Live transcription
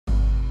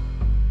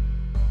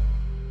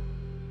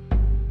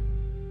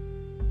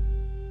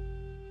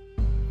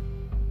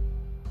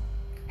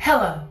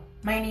Hello,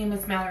 my name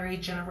is Mallory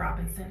Jenna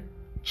Robinson.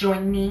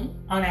 Join me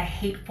on A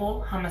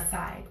Hateful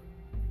Homicide,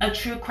 a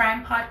true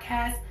crime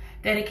podcast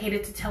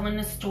dedicated to telling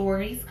the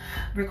stories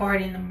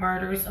regarding the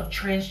murders of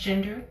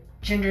transgender,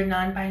 gender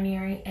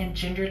non-binary, and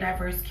gender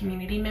diverse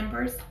community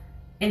members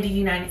in the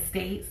United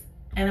States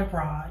and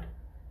abroad.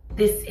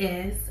 This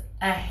is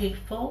A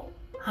Hateful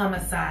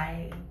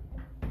Homicide.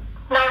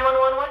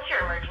 911, what's your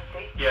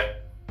emergency? Yeah.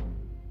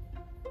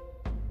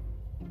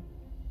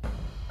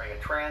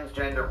 A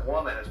transgender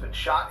woman has been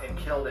shot and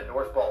killed in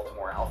North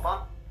Baltimore.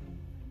 Alpha?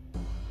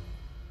 In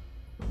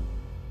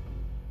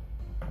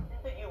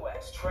the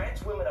U.S.,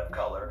 trans women of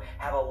color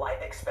have a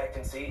life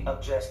expectancy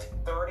of just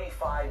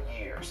 35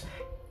 years.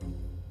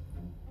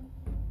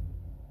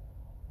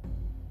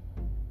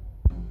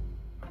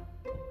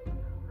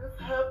 This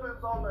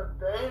happens on a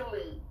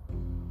daily.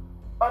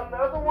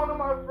 Another one of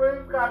my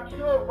friends got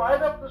killed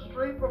right up the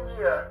street from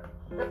here.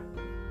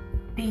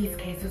 These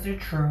cases are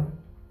true.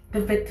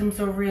 The victims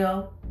are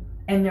real,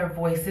 and their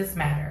voices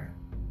matter.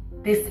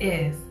 This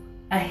is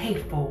A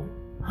Hateful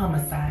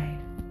Homicide.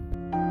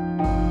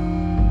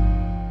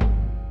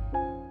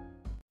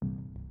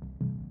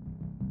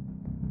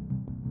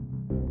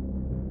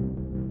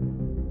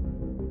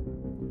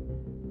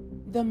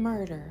 The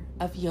murder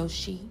of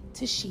Yoshi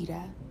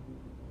Tsuchida,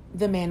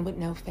 the man with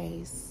no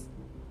face.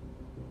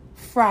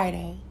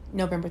 Friday,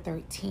 November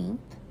 13th,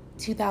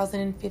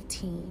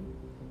 2015,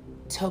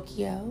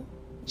 Tokyo,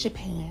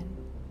 Japan.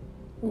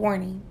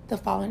 Warning, the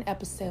following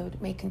episode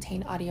may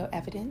contain audio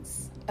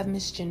evidence of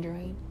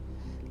misgendering.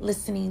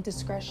 Listening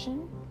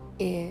discretion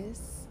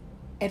is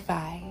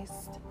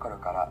advised. 頃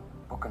から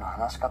僕の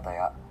話し方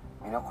や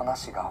身のこな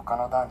しが他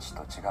の男子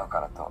と違うか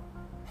らと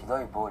ひど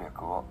い暴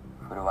力を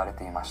振るわれ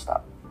ていまし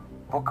た。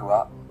僕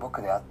は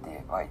僕であっ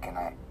てはいけ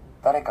ない。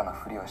誰かの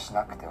ふりをし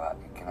なくてはい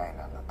けない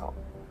なんだと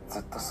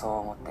ずっとそう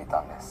思っていた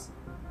んです。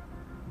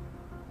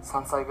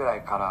3歳ぐら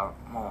いから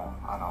も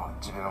う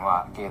自分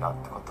はゲイだっ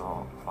てこと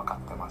を分か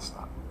ってまし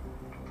た。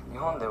日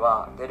本で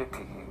は出る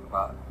釘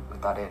は打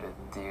たれる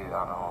っていう言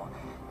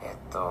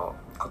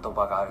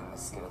葉があるんで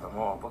すけれど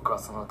も、僕は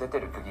その出て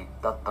る釘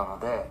だったの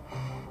で、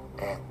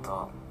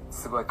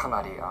すごいか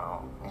なり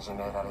いじめ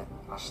られ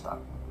ました。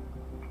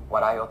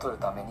笑いを取る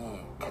ため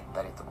に蹴っ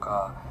たりと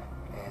か、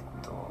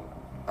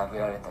殴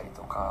られたり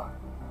とか、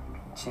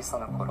小さ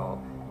な頃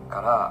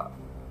から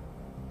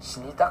死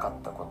にたかっ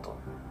たことっ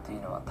てい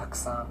うのはたく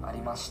さんあ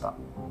りました。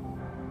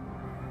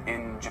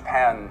 In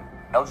Japan,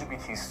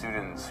 LGBT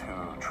students who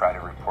try to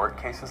report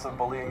cases of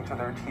bullying to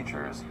their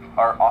teachers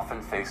are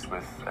often faced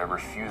with a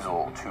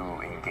refusal to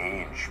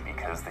engage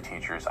because the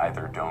teachers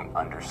either don't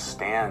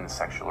understand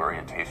sexual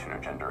orientation or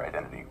gender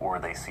identity, or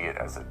they see it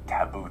as a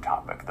taboo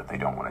topic that they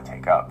don't want to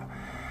take up.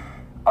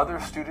 Other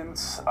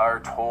students are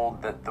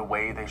told that the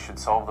way they should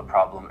solve the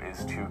problem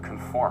is to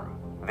conform.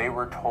 They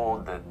were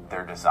told that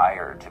their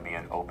desire to be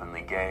an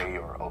openly gay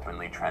or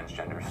openly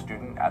transgender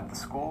student at the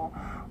school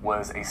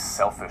was a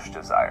selfish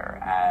desire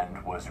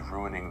and was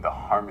ruining the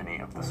harmony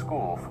of the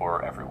school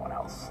for everyone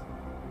else.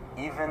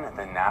 Even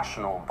the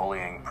National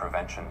Bullying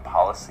Prevention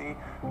Policy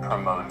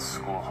promotes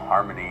school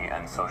harmony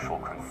and social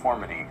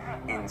conformity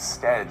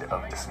instead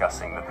of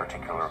discussing the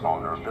particular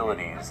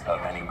vulnerabilities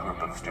of any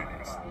group of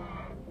students.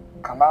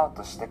 カムアウ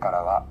トしてか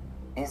らは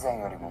以前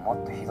よりもも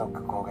っとひど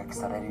く攻撃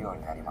されるよう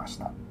になりまし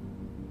た。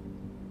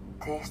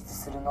提出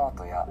するノー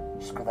トや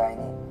宿題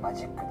にマ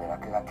ジックで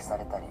落書きさ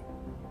れたり、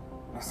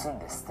盗ん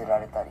で捨てら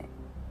れたり、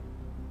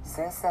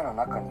先生の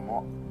中に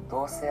も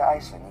同性愛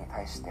者に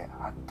対して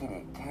はっき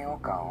り嫌悪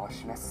感を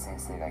示す先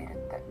生がいるっ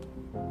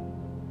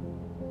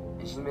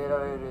て。いじめら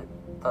れ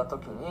た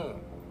時に、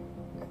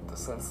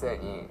先生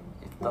に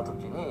言った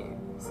時に、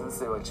先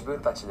生は自分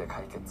たちで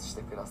解決し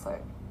てください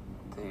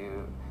ってい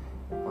う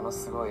もの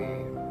すごい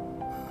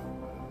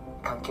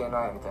関係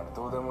ないみたいな、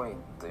どうでもいい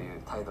とい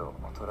う態度を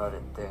取られ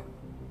て、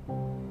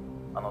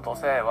同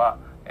性愛は、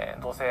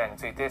同性愛に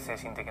ついて精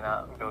神的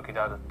な病気で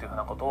あるっていうふう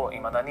なことをい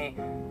まだに、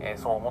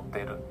そう思って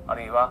いる、あ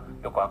るいは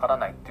よくわから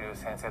ないっていう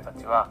先生た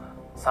ちは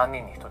3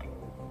人に1人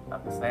な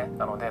んですね。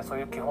なのでそう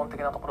いう基本的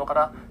なところか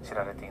ら知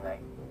られていない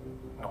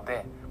の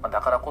で、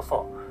だからこ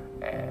そ、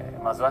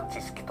まずは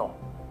知識と、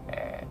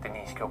で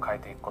認識を変え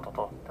ていくこと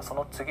と、そ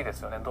の次で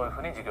すよね、どういうふ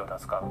うに授業で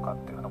扱うのかっ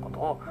ていうふうなこと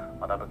を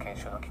学ぶ研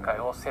修の機会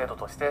を制度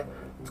として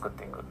作っ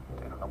ていく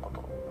というふうなこ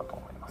とだと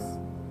思います。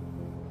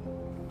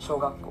小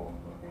学校、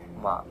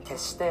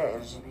決して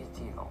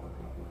LGBT の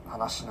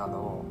話な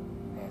ど、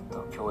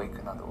教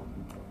育など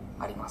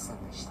ありませ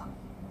んでした。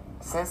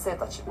先生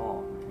たち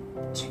も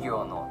授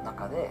業の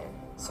中で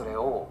それ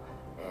を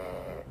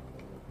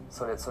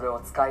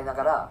使いな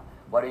がら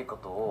悪いこ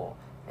とを、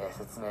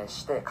説明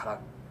してか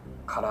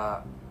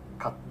ら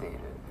かっている、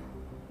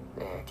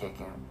経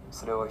験、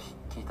それを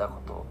聞いた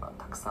ことが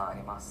たくさんあ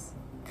ります。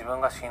自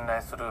分が信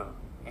頼する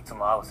いつ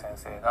も会う先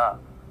生が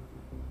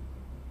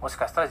もし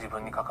かしたら自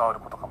分に関わる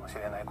ことかもし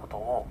れないこと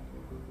を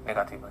ネ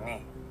ガティブ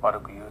に悪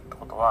く言うって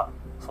ことは、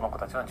その子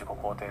たちの自己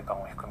肯定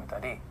感を低めた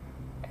り、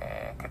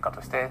結果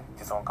として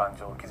自尊感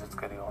情を傷つ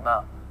けるよう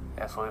な、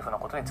そういうふうな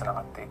ことにつな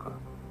がっていく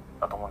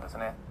だと思うんです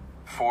ね。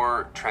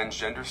For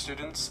transgender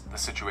students, the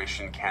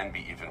situation can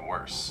be even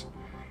worse.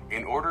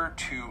 In order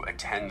to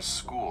attend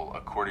school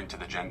according to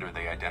the gender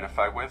they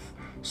identify with,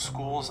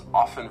 schools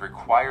often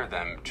require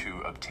them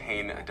to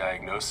obtain a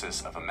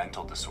diagnosis of a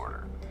mental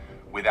disorder.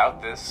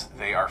 Without this,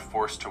 they are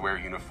forced to wear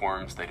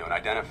uniforms they don't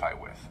identify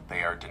with.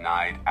 They are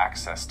denied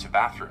access to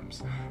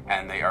bathrooms,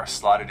 and they are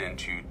slotted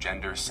into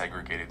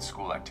gender-segregated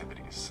school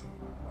activities.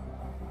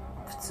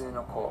 普通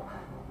の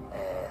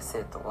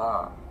生徒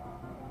は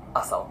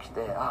朝起き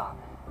て、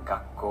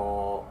学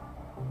校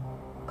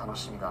楽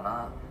しみだ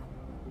な。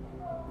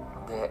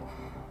で、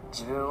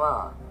自分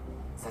は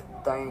絶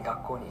対に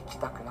学校に行き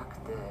たくなく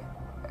て、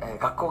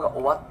学校が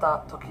終わった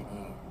時に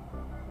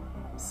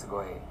す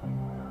ごい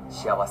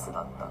幸せ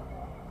だった。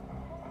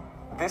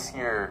This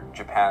year,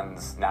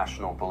 Japan's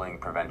National Bullying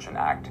Prevention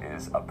Act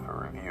is up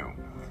for review.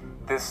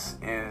 This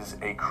is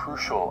a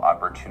crucial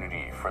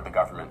opportunity for the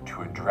government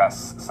to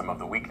address some of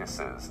the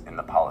weaknesses in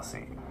the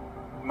policy.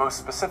 Most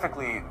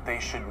specifically, they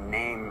should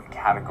name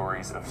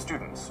categories of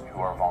students who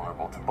are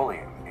vulnerable to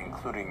bullying,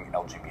 including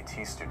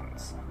LGBT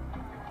students.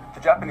 The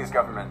Japanese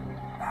government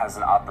has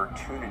an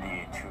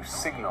opportunity to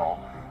signal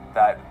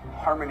that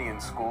harmony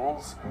in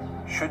schools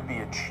should be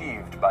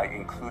achieved by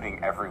including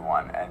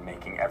everyone and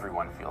making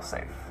everyone feel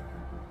safe.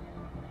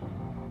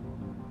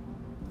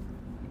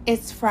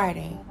 It's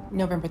Friday,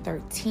 November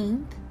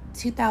 13th,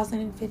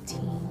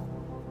 2015,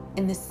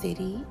 in the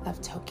city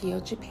of Tokyo,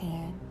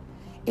 Japan.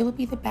 It would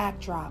be the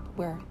backdrop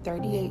where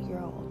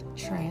 38-year-old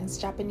trans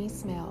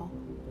Japanese male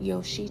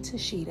Yoshi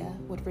Tsuchida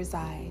would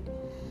reside.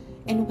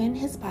 And when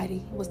his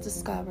body was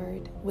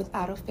discovered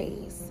without a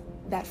face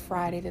that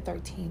Friday the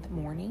 13th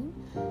morning,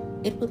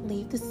 it would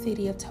leave the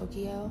city of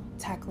Tokyo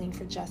tackling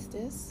for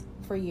justice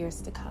for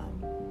years to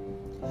come.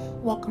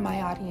 Welcome,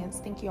 my audience.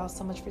 Thank you all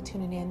so much for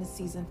tuning in to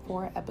Season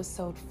 4,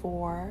 Episode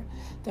 4,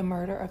 The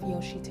Murder of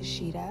Yoshi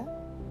Tsuchida,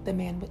 the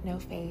Man with No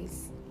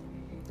Face.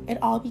 It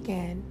all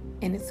began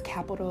in its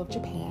capital of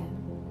Japan,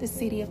 the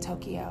city of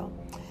Tokyo.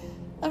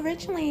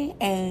 Originally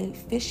a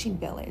fishing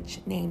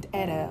village named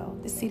Edo,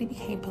 the city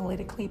became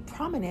politically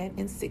prominent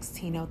in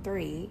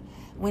 1603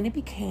 when it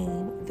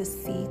became the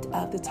seat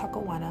of the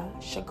Tokugawa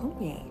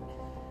shogunate.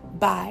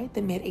 By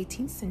the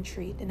mid-18th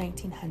century, the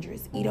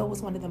 1900s, Edo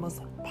was one of the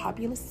most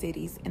populous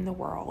cities in the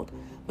world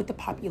with a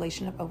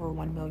population of over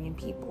 1 million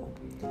people.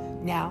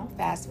 Now,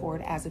 fast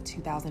forward as of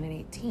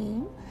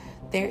 2018,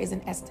 there is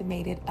an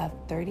estimated of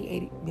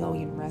 38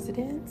 million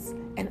residents,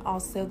 and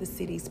also the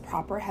city's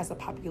proper has a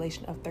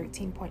population of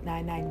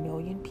 13.99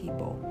 million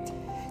people.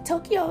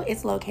 Tokyo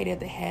is located at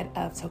the head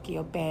of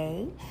Tokyo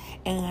Bay,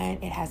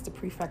 and it has the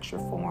prefecture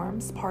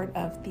forms part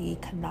of the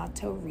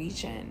Kanato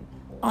region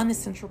on the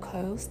central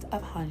coast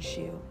of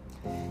Honshu.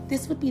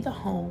 This would be the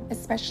home,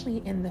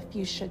 especially in the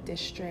Fuchsia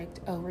district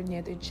over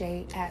near the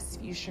J.S.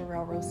 Fuchsia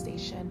Railroad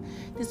Station.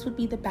 This would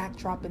be the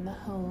backdrop in the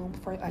home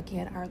for,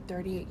 again, our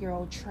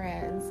 38-year-old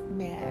trans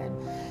man,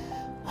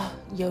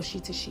 Yoshi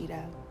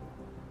Tsuchida.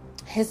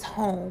 His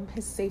home,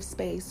 his safe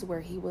space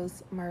where he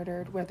was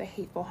murdered, where the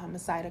hateful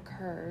homicide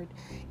occurred,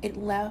 it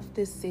left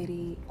the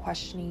city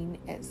questioning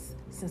its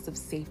sense of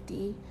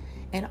safety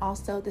and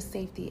also the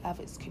safety of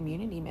its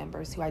community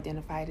members who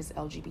identified as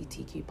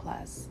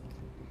LGBTQ+.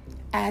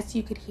 As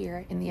you could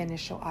hear in the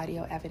initial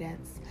audio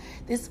evidence,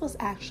 this was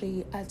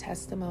actually a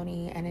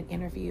testimony and an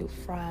interview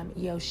from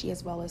Yoshi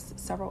as well as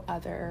several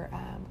other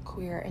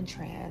queer and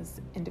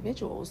trans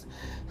individuals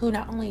who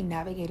not only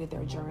navigated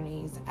their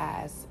journeys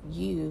as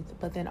youth,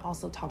 but then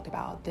also talked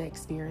about the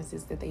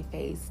experiences that they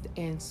faced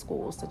in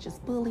schools, such as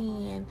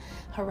bullying,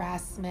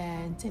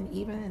 harassment, and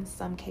even in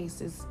some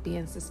cases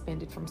being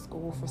suspended from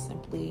school for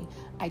simply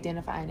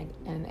identifying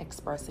and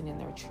expressing in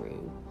their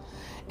truth.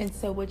 And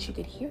so what you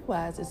could hear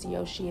is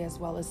Yoshi as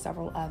well as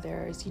several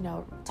others,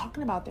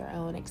 talking about their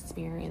own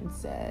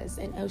experiences.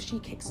 And Yoshi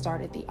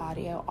kickstarted the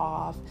audio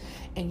off,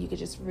 and you could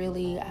just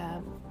really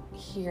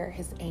hear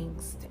his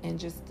angst and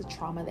just the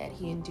trauma that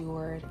he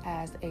endured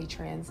as a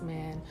trans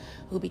man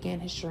who began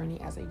his journey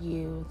as a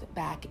youth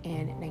back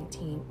in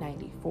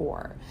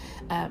 1994.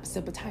 So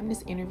by the time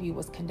this interview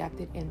was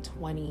conducted in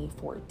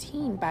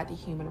 2014 by the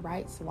Human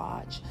Rights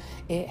Watch,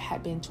 it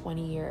had been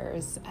 20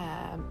 years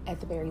at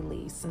the very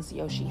least since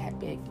Yoshi had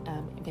been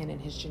in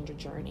his gender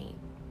journey.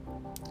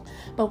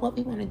 But what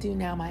we want to do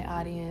now, my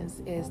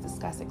audience, is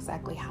discuss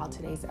exactly how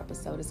today's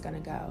episode is going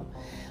to go.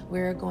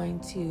 We're going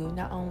to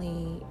not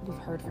only, we've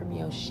heard from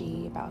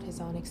Yoshi about his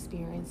own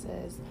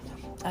experiences,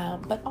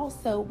 but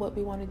also what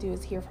we want to do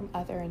is hear from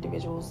other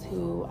individuals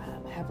who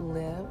have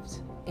lived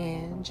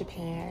in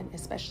Japan,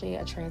 especially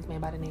a trans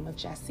man by the name of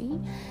Jesse.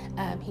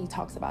 He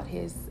talks about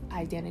his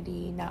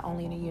identity not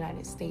only in the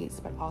United States,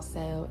 but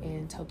also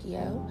in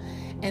Tokyo.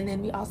 And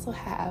then we also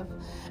have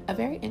a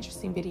very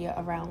interesting video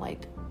around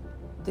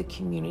the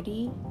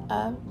community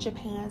of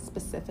Japan,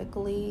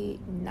 specifically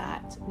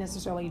not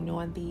necessarily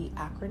knowing the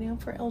acronym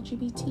for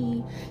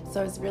LGBT.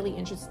 So it's really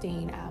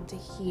interesting to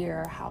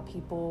hear how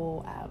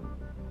people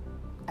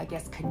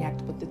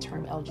connect with the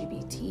term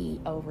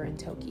LGBT over in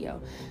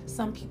Tokyo.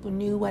 Some people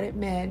knew what it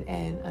meant,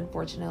 and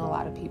unfortunately, a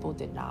lot of people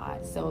did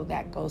not. So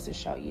that goes to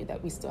show you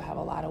that we still have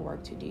a lot of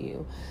work to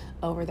do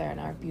over there in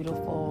our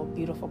beautiful,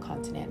 beautiful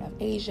continent of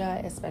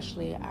Asia,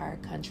 especially our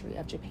country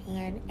of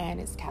Japan and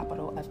its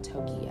capital of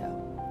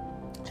Tokyo.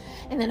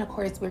 And then, of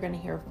course, we're going to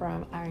hear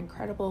from our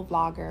incredible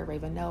vlogger,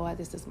 Raven Noah.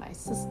 This is my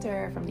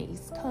sister from the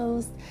East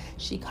Coast.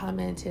 She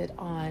commented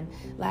on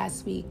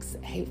last week's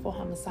Hateful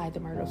Homicide, the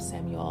murder of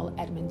Samuel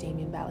Edmund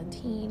Damien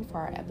Valentine, for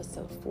our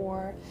episode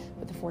 4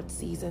 for the 4th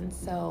season.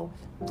 So,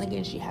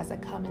 again, she has a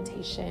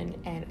commentation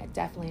and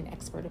definitely an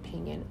expert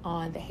opinion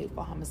on the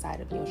hateful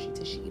homicide of Yoshi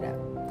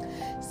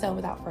Tsuchida. So,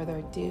 without further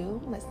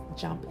ado, let's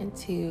jump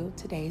into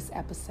today's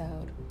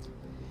episode.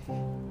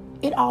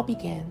 It all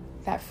began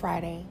that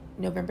Friday,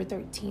 November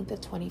 13th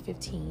of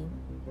 2015.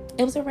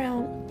 It was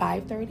around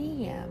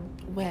 5:30 a.m.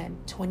 when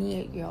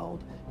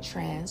 28-year-old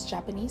trans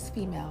Japanese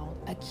female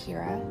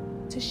Akira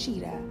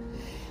Tsuchida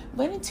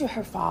went into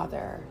her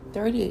father,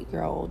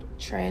 38-year-old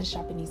trans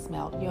Japanese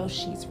male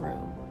Yoshi's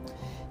room.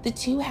 The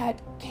two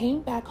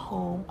came back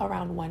home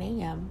around 1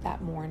 a.m.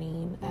 that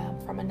morning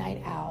from a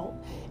night out,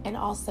 and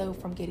also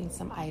from getting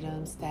some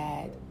items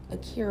that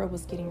Akira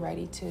was getting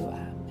ready to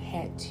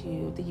head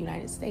to the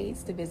United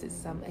States to visit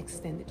some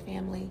extended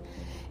family.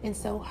 And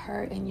so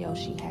her and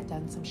Yoshi had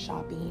done some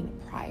shopping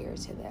prior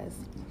to this.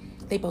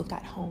 They both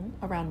got home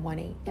around 1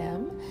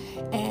 a.m.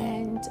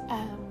 and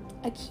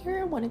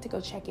Akira wanted to go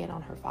check in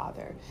on her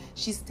father.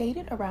 She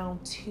stated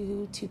around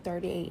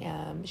 2:30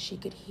 a.m. she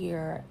could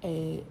hear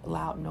a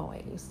loud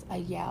noise, a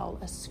yell,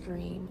 a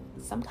scream,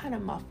 some kind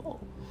of muffle.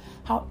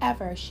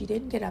 However, she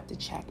didn't get up to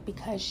check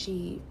because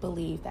she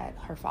believed that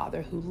her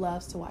father, who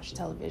loves to watch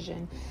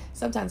television,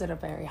 sometimes at a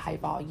very high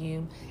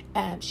volume,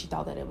 she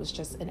thought that it was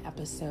just an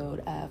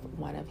episode of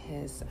one of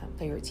his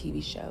favorite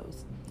TV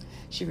shows.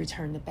 She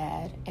returned to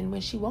bed, and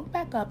when she woke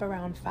back up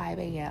around 5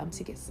 a.m.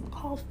 to get some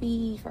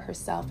coffee for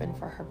herself and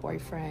for her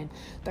boyfriend,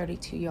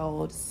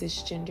 32-year-old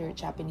cisgender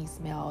Japanese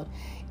male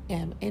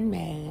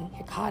Inmei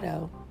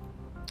Hikato,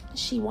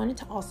 she wanted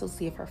to also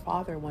see if her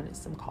father wanted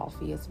some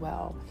coffee as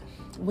well.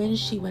 When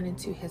she went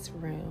into his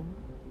room,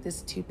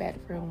 this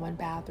 2-bedroom,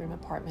 1-bathroom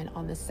apartment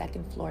on the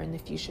 2nd floor in the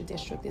Fuchsia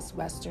District, this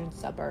western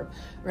suburb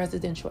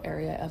residential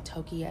area of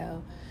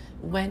Tokyo,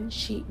 when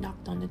she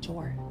knocked on the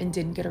door and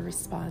didn't get a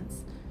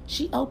response,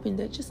 she opened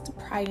it just to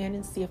pry in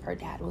and see if her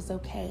dad was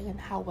okay and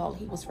how well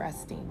he was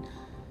resting.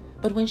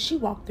 But when she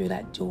walked through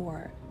that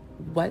door,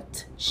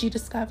 what she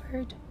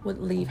discovered would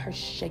leave her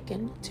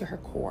shaken to her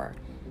core.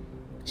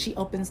 She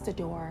opens the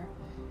door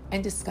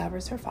and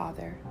discovers her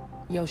father,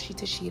 Yoshi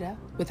Tsuchida,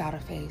 without a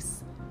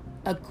face.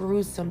 A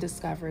gruesome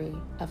discovery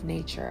of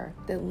nature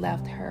that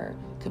left her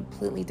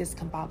completely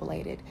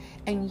discombobulated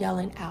and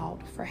yelling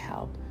out for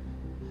help.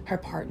 Her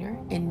partner,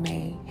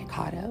 Inmei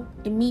Hikato,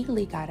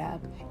 immediately got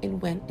up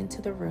and went into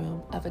the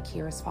room of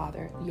Akira's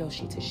father,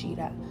 Yoshi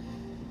Tsuchida.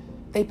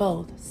 They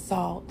both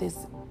saw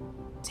this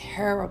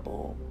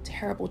terrible,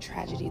 terrible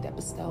tragedy that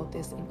bestowed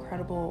this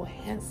incredible,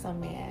 handsome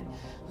man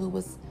who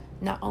was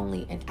not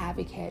only an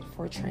advocate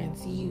for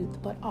trans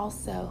youth, but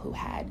also who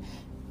had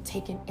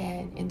taken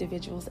in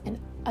individuals and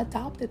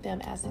adopted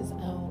them as his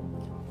own.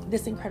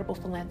 This incredible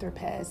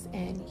philanthropist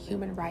and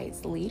human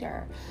rights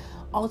leader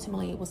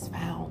ultimately was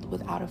found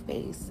without a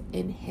face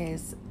in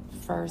his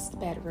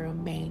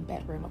main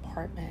bedroom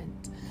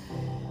apartment.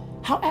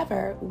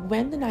 However,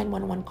 when the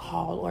 911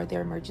 call or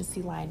their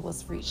emergency line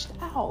was reached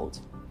out,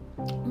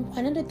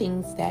 one of the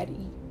things that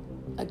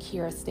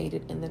Akira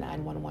stated in the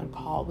 911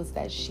 call was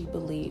that she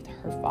believed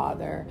her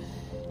father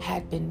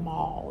had been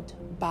mauled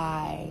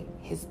by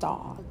his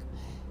dog.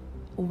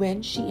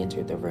 When she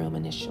entered the room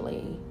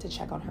initially to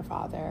check on her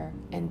father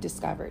and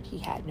discovered he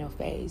had no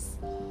face,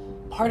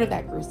 part of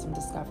that gruesome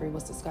discovery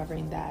was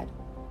discovering that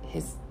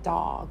his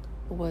dog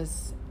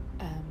was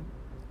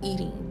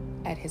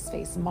eating at his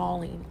face,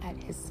 mauling at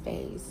his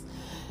face.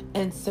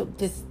 And so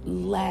this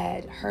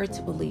led her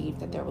to believe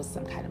that there was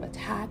some kind of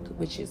attack,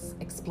 which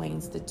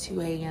explains the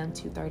 2 a.m.,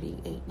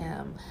 2:30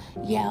 a.m.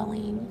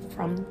 yelling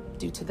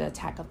due to the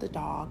attack of the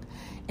dog.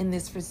 And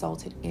this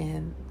resulted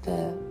in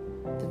the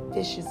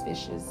vicious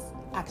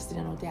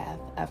accidental death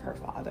of her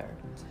father.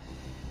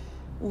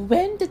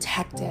 When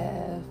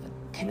Detective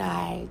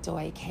Kanai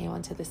Doi came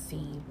onto the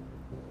scene,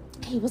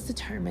 he was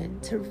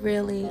determined to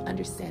really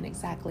understand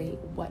exactly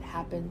what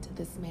happened to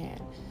this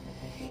man.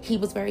 He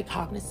was very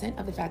cognizant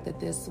of the fact that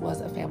this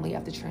was a family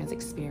of the trans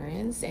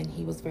experience, and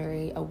he was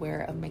very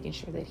aware of making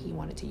sure that he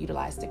wanted to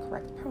utilize the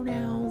correct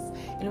pronouns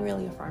and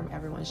really affirm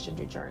everyone's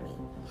gender journey.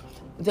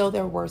 Though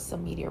there were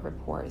some media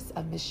reports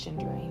of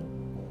misgendering,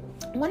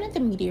 One of the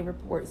media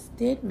reports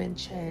did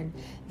mention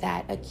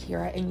that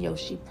Akira and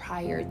Yoshi,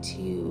 prior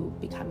to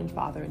becoming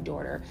father and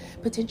daughter,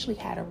 potentially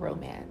had a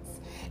romance.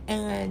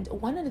 And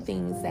one of the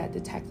things that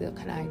Detective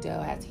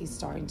Kanaido, as he's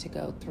starting to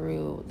go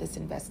through this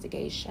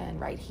investigation,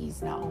 right,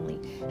 he's not only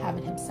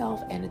having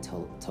himself and a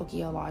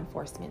Tokyo law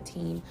enforcement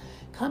team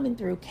coming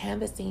through,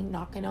 canvassing,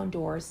 knocking on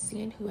doors,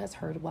 seeing who has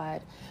heard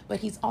what, but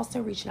he's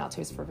also reaching out to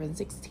his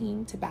forensics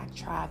team to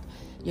backtrack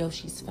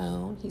Yoshi's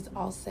phone. He's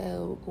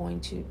also going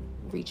to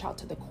reach out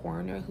to the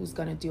coroner, who's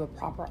going to do a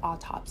proper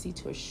autopsy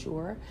to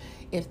assure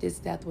if this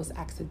death was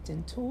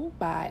accidental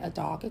by a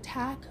dog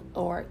attack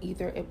or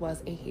either it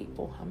was a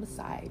hateful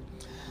homicide.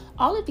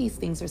 All of these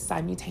things are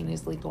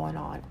simultaneously going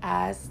on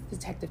as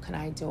Detective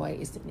Kanaido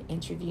is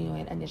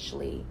interviewing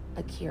initially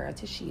Akira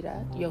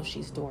Tsuchida,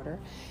 Yoshi's daughter,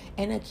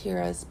 and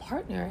Akira's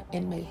partner,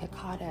 Inmei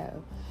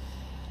Hikato.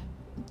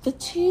 The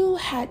two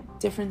had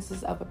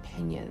differences of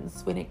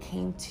opinions when it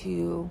came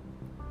to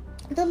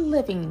the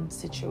living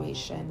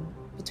situation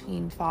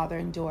between father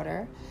and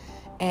daughter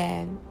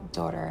and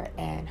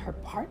her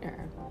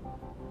partner.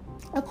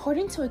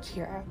 According to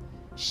Akira,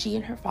 she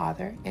and her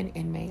father and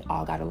Inmei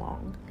all got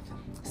along.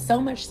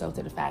 So much so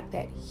to the fact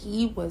that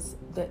he was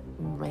the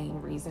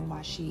main reason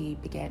why she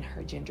began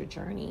her gender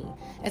journey,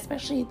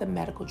 especially the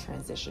medical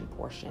transition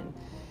portion.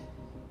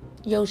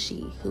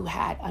 Yoshi, who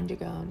had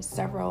undergone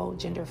several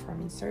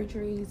gender-affirming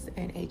surgeries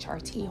and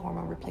HRT,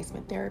 hormone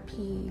replacement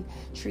therapy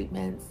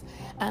treatments,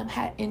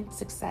 had in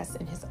success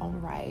in his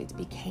own right,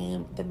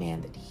 became the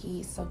man that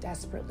he so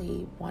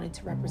desperately wanted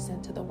to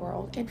represent to the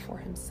world and for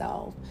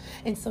himself.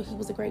 And so he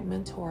was a great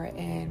mentor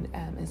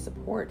and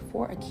support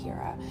for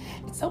Akira.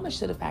 And so much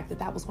to the fact that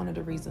that was one of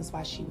the reasons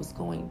why she was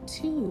going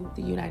to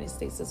the United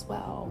States as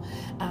well,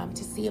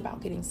 to see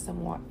about getting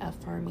some more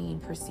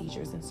affirming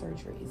procedures and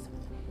surgeries.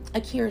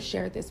 Akira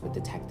shared this with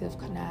Detective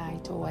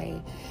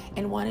Kanaido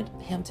and wanted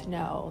him to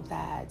know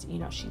that,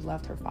 she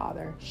loved her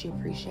father. She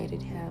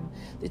appreciated him.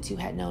 The two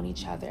had known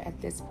each other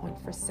at this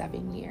point for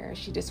 7 years.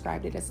 She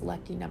described it as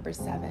lucky number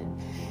 7.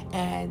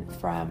 And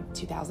from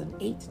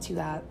 2008 to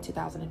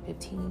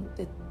 2015,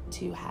 the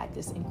two had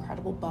this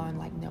incredible bond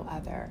like no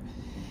other.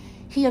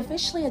 He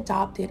officially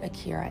adopted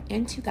Akira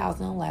in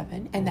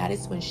 2011, and that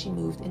is when she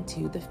moved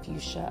into the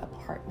fuchsia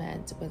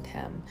apartment with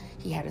him.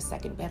 He had a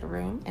second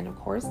bedroom, and of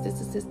course, this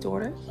is his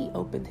daughter. He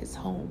opened his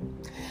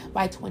home.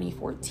 By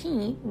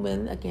 2014,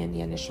 when again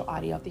the initial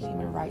audio of the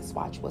Human Rights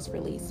Watch was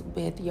released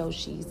with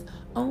Yoshi's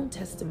own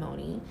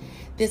testimony,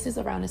 this is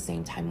around the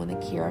same time when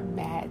Akira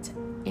met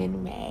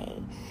in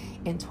May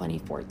in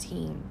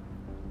 2014.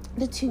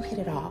 The two hit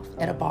it off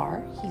at a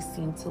bar. He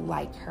seemed to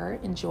like her,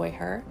 enjoy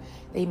her.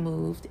 They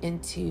moved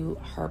into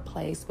her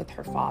place with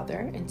her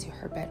father, into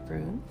her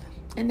bedroom,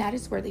 and that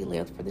is where they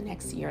lived for the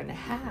next year and a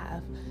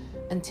half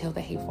until the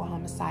hateful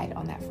homicide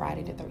on that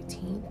Friday the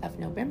 13th of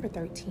November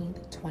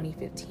 13th,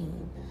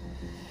 2015.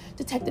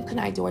 Detective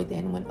Kanaido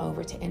then went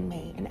over to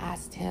Inmei and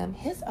asked him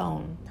his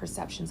own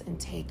perceptions and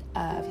take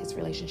of his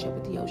relationship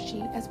with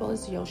Yoshi, as well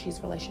as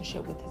Yoshi's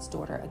relationship with his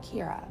daughter,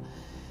 Akira.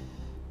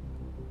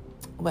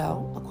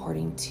 Well,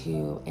 according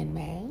to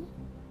Inmei,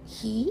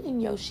 he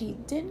and Yoshi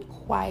didn't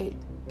quite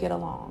get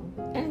along.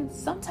 And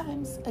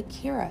sometimes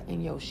Akira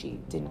and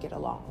Yoshi didn't get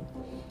along.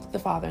 The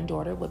father and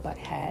daughter would butt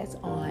heads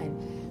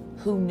on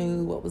who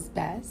knew what was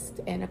best.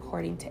 And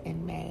according to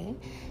Inmei,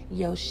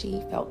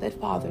 Yoshi felt that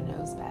father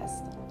knows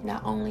best,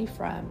 not only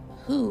from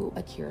who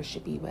Akira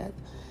should be with,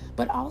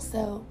 but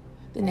also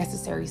the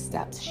necessary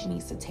steps she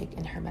needs to take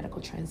in her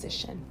medical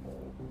transition.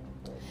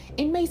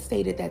 Inmei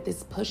stated that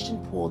this push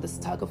and pull, this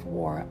tug of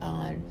war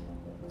on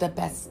the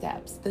best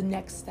steps, the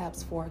next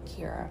steps for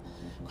Akira,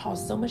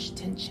 caused so much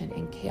tension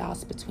and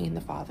chaos between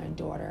the father and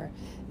daughter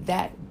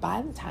that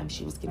by the time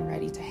she was getting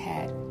ready to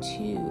head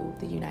to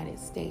the United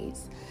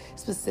States,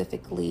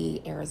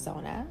 specifically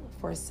Arizona,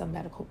 for some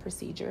medical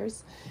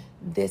procedures,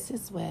 this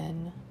is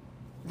when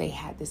they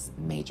had this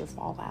major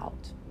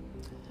fallout.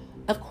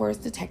 Of course,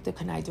 Detective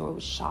Kanaido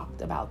was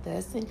shocked about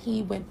this, and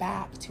he went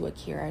back to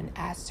Akira and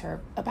asked her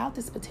about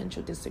this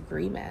potential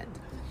disagreement.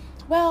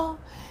 Well,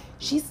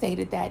 she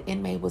stated that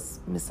Inmei was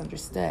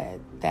misunderstood,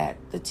 that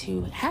the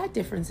two had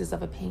differences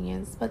of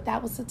opinions, but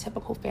that was a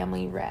typical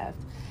family rift.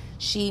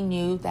 She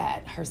knew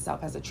that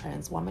herself as a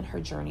trans woman, her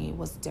journey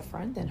was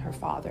different than her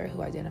father,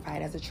 who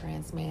identified as a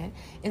trans man,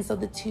 and so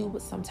the two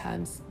would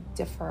sometimes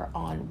differ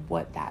on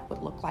what that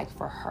would look like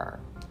for her.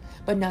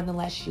 But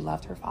nonetheless, she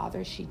loved her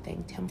father. She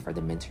thanked him for the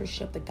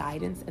mentorship, the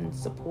guidance, and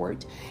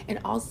support, and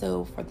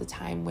also for the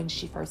time when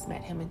she first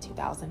met him in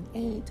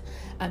 2008.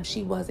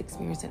 She was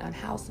experiencing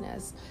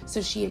unhouseness,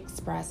 so she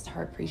expressed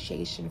her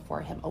appreciation for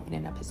him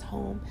opening up his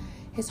home,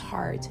 his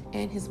heart,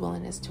 and his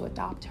willingness to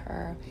adopt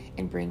her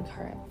and bring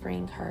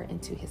her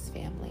into his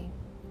family.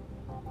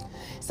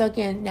 So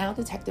again, now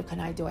Detective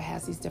Kanaido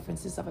has these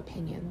differences of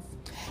opinions.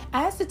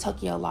 As the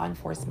Tokyo law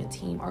enforcement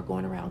team are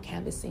going around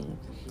canvassing,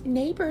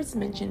 neighbors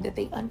mentioned that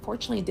they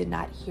unfortunately did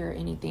not hear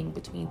anything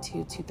between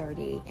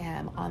 2:30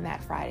 a.m. on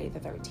that Friday the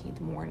 13th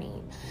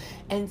morning.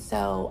 And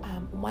so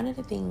one of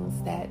the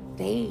things that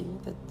the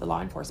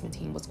law enforcement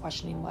team was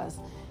questioning was,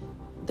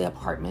 the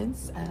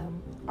apartments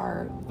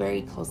are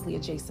very closely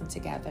adjacent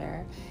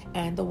together,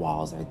 and the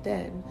walls are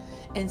thin.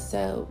 And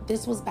so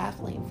this was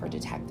baffling for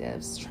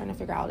detectives, trying to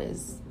figure out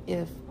is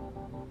if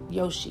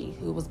Yoshi,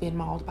 who was being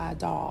mauled by a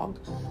dog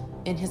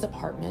in his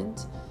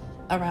apartment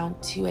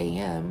around 2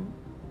 a.m.,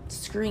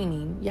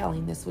 screaming,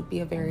 yelling, this would be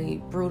a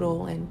very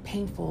brutal and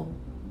painful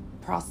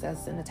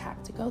process and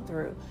attack to go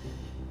through.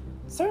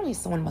 Certainly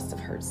someone must have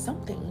heard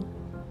something.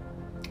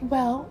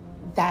 Well,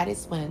 that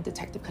is when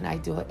Detective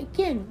Kanai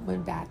again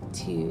went back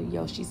to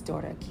Yoshi's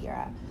daughter,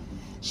 Akira.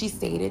 She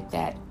stated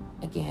that,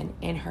 again,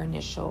 in her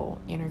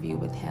initial interview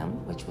with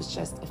him, which was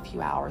just a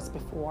few hours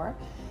before,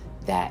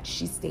 that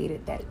she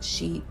stated that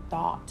she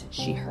thought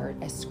she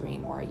heard a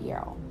scream or a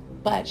yell,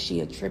 but she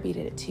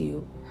attributed it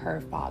to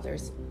her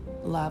father's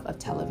love of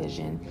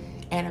television,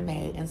 anime,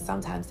 and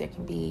sometimes there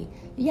can be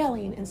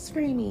yelling and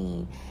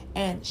screaming,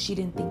 and she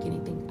didn't think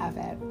anything of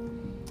it.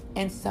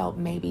 And so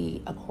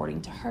maybe,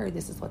 according to her,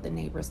 this is what the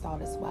neighbors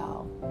thought as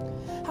well.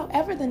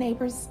 However, the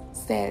neighbors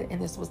said,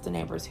 and this was the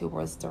neighbors who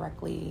was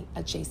directly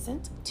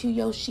adjacent to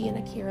Yoshi and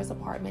Akira's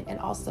apartment and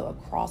also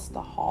across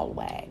the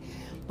hallway,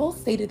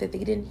 both stated that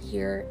they didn't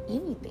hear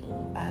anything.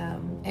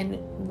 And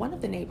one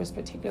of the neighbors,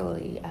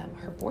 particularly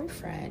her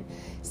boyfriend,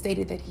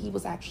 stated that he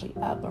was actually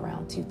up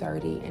around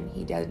 2:30 and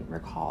he didn't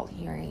recall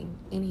hearing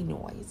any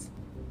noise.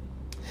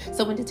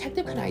 So when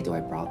Detective Kanai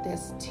brought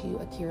this to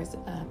Akira's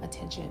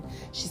attention,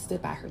 she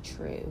stood by her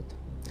truth.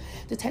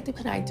 Detective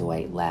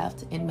Kanai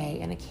left in May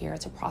and Akira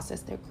to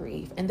process their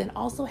grief, and then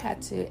also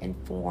had to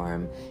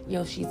inform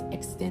Yoshi's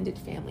extended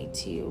family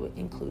too,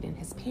 including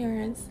his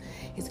parents,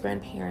 his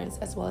grandparents,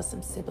 as well as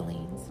some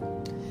siblings,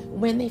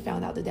 when they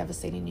found out the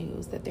devastating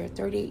news that their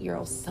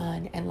 38-year-old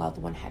son and loved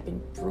one had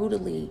been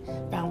brutally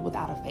found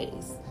without a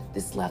face.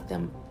 This left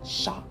them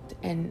shocked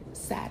and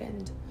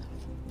saddened.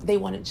 They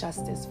wanted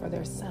justice for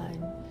their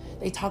son.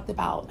 They talked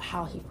about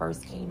how he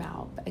first came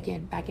out,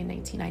 again, back in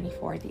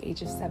 1994 at the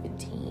age of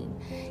 17.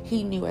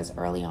 He knew as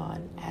early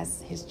on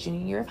as his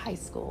junior year of high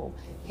school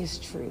his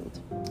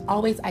truth.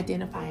 Always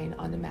identifying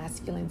on the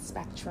masculine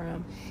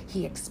spectrum,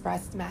 he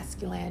expressed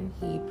masculine,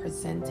 he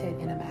presented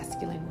in a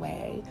masculine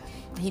way.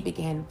 He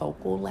began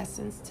vocal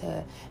lessons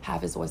to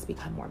have his voice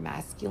become more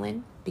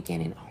masculine,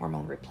 beginning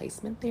hormone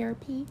replacement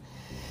therapy.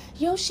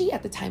 Yoshi,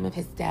 at the time of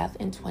his death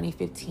in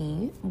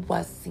 2015,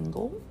 was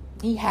single.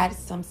 He had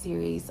some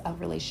series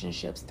of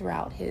relationships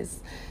throughout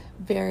his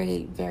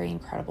very, very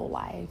incredible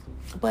life.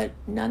 But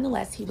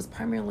nonetheless, he was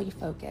primarily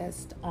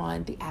focused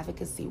on the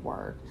advocacy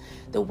work,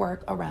 the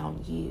work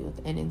around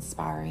youth and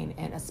inspiring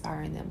and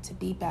aspiring them to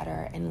be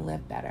better and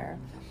live better.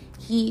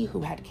 He,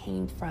 who had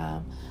came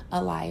from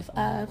a life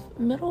of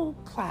middle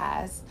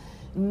class,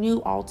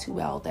 knew all too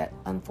well that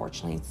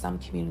unfortunately some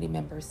community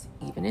members,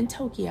 even in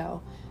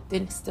Tokyo,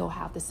 didn't still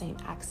have the same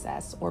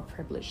access or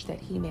privilege that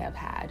he may have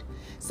had.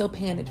 So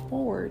paying it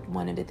forward,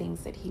 one of the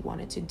things that he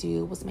wanted to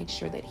do was make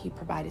sure that he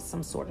provided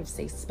some sort of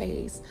safe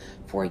space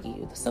for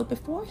youth. So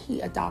before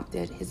he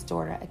adopted his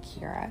daughter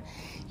Akira,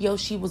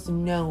 Yoshi was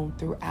known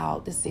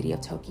throughout the city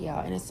of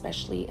Tokyo, and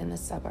especially in the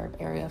suburb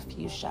area of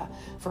Fuchsia,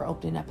 for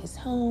opening up his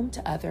home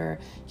to other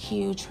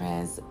huge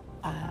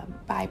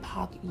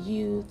BIPOC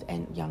youth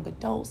and young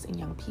adults and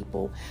young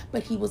people,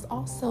 but he was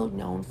also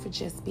known for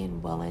just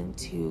being willing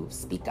to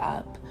speak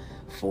up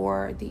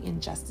for the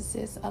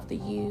injustices of the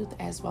youth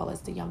as well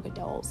as the young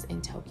adults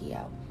in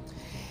Tokyo.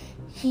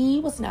 He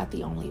was not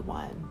the only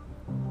one.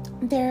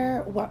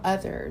 There were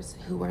others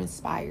who were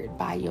inspired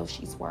by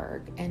Yoshi's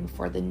work, and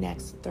for the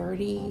next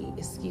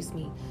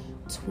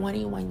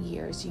 21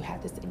 years, you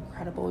had this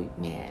incredible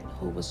man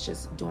who was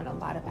just doing a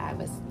lot of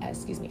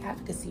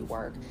advocacy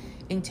work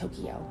in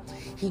Tokyo.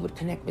 He would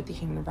connect with the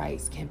Human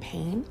Rights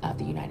Campaign of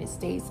the United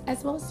States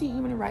as well as the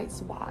Human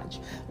Rights Watch,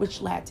 which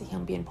led to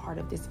him being part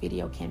of this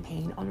video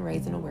campaign on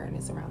raising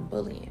awareness around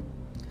bullying.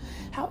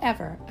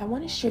 However, I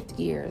want to shift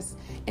gears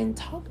and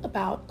talk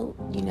about,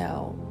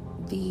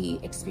 the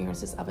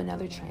experiences of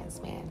another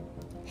trans man.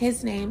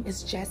 His name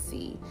is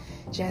Jesse.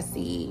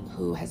 Jesse,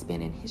 who has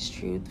been in his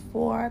truth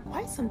for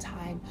quite some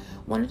time,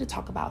 wanted to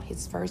talk about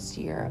his first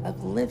year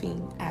of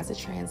living as a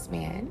trans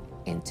man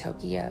in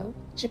Tokyo,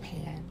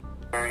 Japan.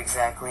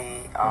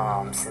 Exactly,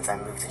 since I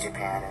moved to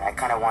Japan, and I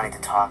kind of wanted to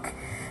talk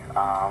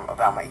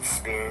about my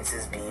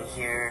experiences being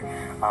here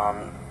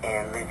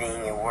and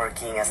living and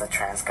working as a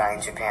trans guy in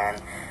Japan.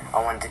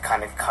 I wanted to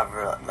kind of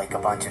cover like a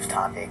bunch of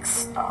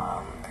topics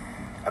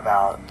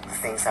about the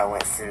things I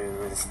went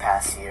through this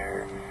past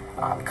year,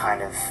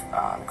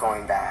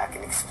 going back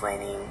and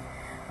explaining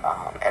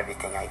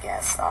everything, I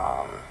guess.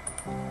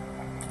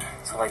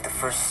 So like the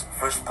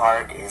first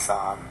part is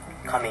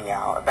coming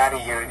out. About a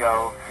year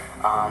ago,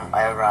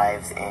 I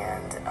arrived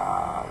and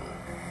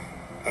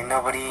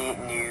nobody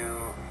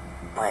knew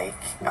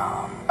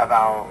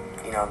about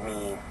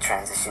me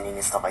transitioning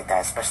and stuff like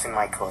that, especially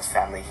my close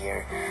family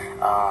here.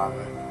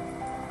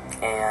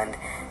 And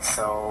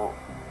so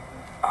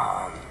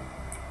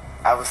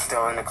I was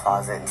still in the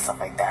closet and stuff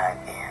like that,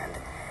 and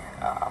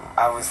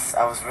I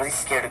was really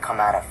scared to come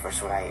out at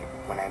first when I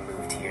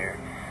moved here.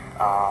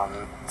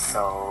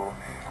 So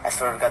I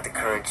sort of got the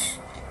courage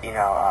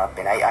up,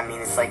 and I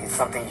mean, it's like it's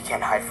something you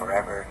can't hide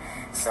forever.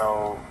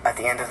 So at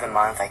the end of the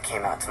month, I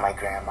came out to my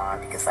grandma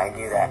because I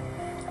knew that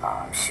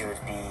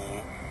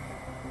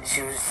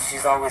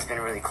she's always been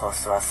really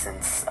close to us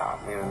since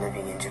we were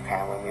living in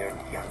Japan when we were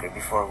younger,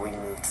 before we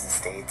moved to the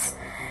States.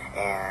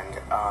 And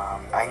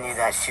I knew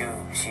that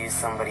she's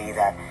somebody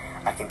that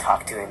I can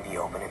talk to and be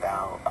open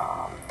about.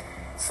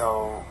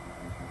 So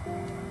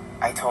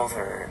I told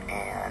her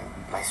and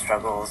my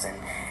struggles, and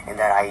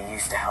that I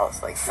used to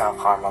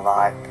self-harm a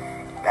lot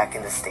back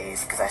in the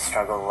States because I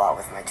struggled a lot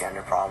with my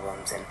gender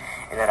problems, and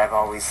that I've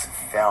always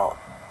felt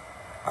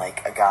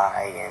like a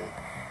guy, and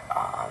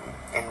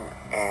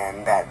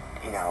that,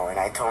 and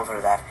I told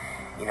her that,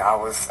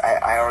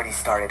 I already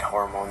started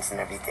hormones and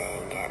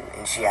everything,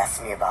 and she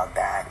asked me about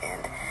that,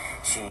 and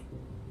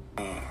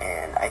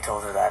I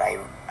told her that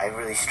I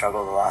really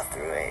struggled a lot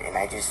through it, and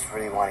I just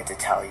really wanted to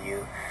tell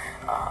you.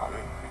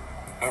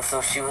 And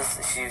so she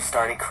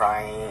started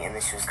crying, and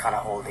then she was kind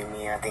of holding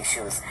me, and I think she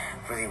was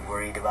really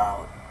worried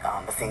about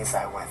the things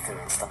that I went through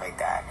and stuff like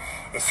that.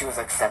 And she was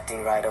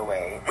accepting right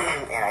away,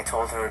 and I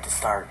told her to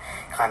start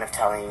kind of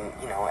telling,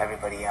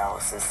 everybody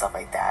else and stuff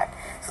like that.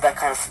 So that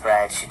kind of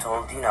spread. She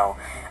told,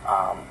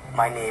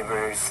 my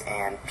neighbors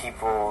and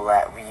people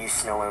that we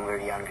used to know when we were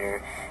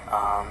younger,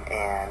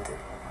 and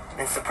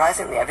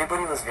surprisingly,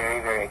 everybody was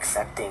very, very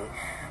accepting.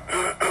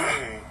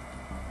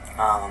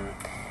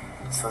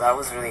 So that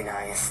was really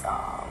nice.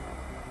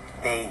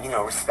 They,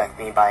 respect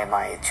me by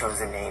my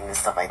chosen name and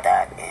stuff like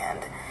that.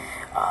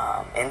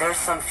 And there's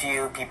some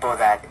few people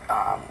that,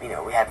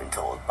 we haven't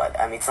told, but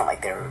I mean, it's not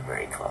like they're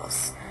very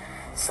close.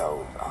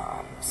 So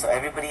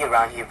everybody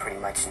around here pretty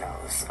much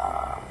knows.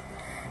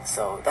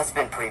 So that's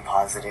been pretty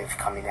positive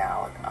coming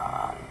out.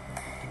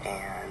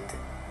 And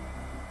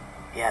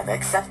yeah, the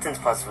acceptance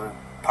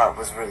part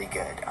was really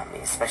good. I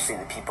mean, especially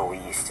the people we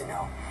used to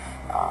know.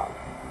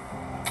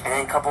 And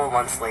then a couple of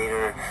months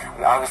later,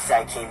 obviously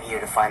I came here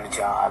to find a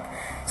job.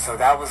 So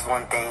that was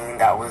one thing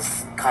that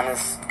was kind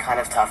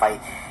of tough. I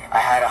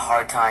had a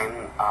hard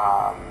time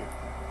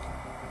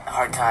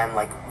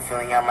like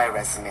filling out my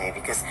resume,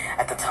 because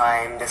at the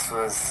time, this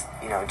was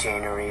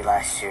January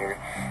last year,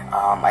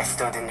 I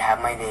still didn't have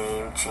my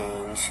name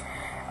change,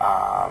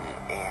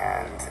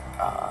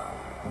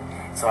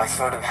 so I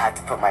sort of had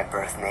to put my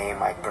birth name,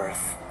 my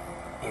birth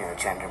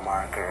gender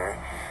marker.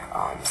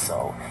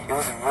 So it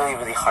was really,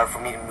 really hard for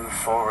me to move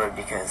forward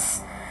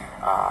because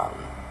I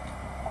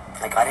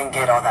didn't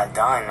get all that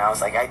done. I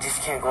was like, I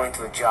just can't go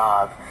into a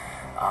job.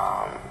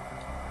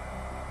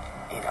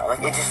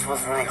 It just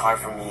was really hard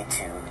for me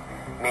to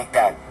make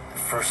that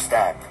first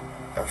step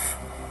of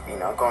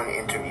going to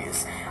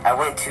interviews. I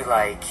went to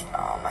I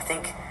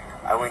think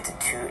I went to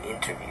 2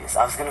 interviews.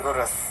 I was gonna go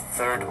to a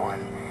third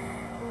one,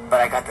 but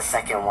I got the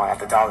second one at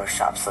the dollar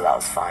shop, so that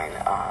was fine.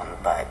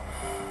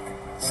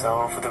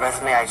 So for the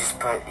resume, I just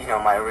put,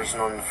 my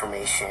original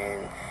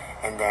information,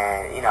 and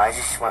then, I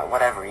just went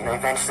whatever.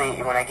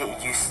 Eventually, when I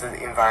get used to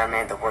the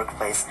environment, the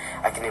workplace,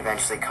 I can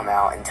eventually come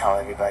out and tell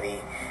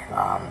everybody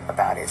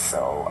about it.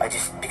 So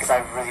because I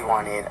really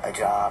wanted a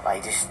job,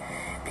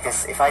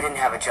 because if I didn't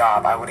have a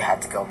job, I would have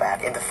had to go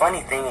back. And the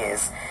funny thing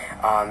is,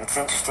 it's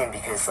interesting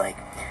because,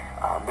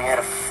 we had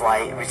a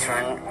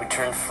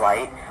return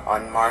flight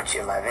on March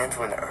 11th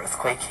when the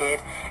earthquake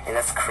hit, and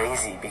that's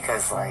crazy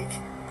because,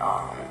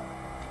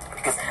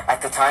 because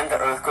at the time the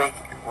earthquake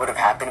would have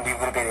happened, we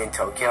would have been in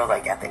Tokyo,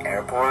 at the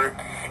airport,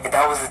 and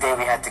that was the day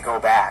we had to go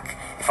back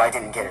if I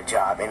didn't get a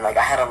job. And I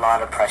had a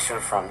lot of pressure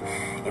from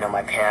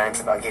my parents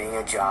about getting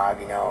a job,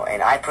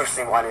 and I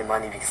personally wanted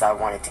money because I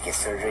wanted to get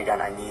surgery done.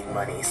 I need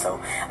money.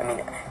 So I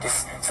mean,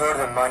 just sort of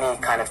the money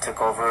kind of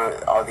took over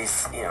all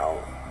these,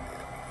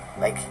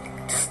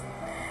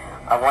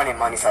 I wanted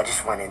money, so I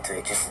just went into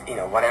it. Just,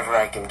 whatever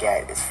I can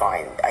get is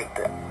fine.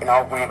 And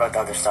I'll worry about the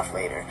other stuff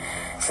later.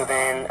 So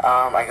then,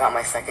 I got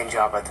my second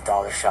job at the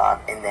dollar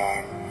shop, and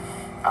then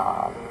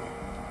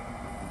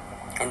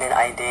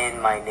I did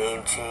my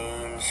name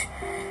change.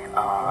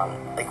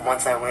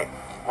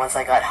 Once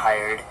I got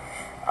hired,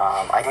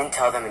 I didn't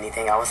tell them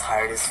anything. I was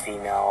hired as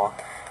female.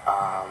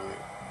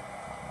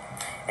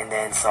 And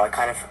then, so I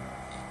kind of,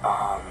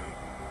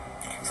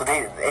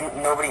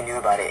 and nobody knew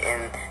about it.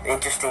 And the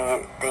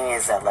interesting thing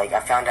is that, I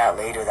found out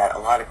later that a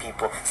lot of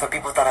people, some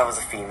people thought I was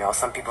a female,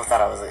 some people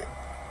thought I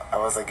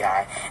was a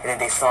guy, and then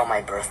they saw my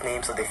birth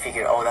name, so they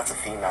figured, oh, that's a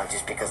female,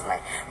 just because of my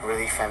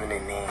really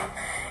feminine name.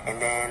 And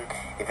then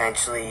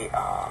eventually,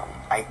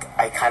 I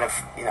kind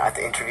of, at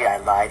the interview, I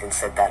lied and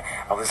said that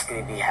I was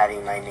going to be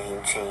having my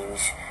name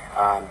change,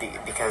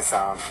 because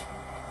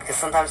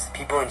sometimes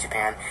people in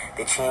Japan,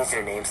 they change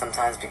their name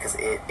sometimes because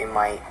it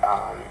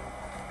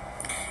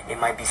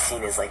might be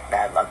seen as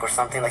bad luck or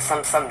something.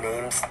 Some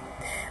names,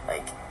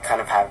 like kind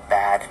of have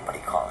bad,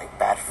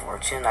 bad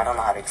fortune. I don't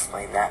know how to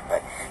explain that,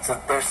 but so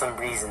there's some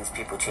reasons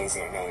people change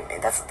their name,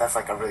 and that's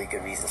like a really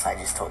good reason. So I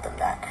just told them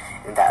that,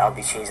 and that I'll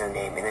be changing the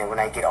name, and then when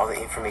I get all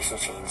the information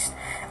changed,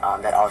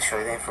 that I'll show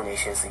you the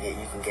information so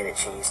you can get it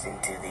changed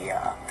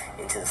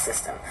into the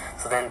system.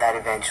 So then that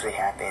eventually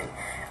happened.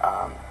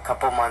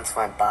 Couple months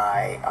went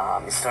by.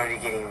 It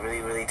started getting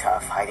really, really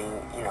tough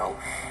hiding,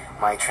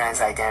 my trans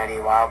identity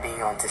while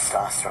being on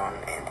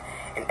testosterone,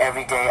 and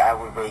every day I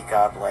would wake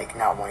up like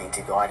not wanting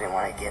to go. I didn't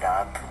want to get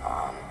up.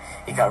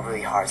 It got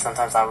really hard.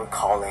 Sometimes I would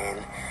call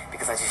in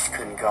because I just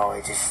couldn't go.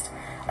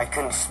 I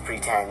couldn't just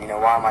pretend,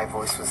 while my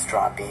voice was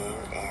dropping,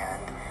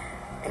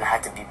 and I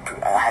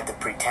had to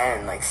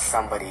pretend like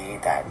somebody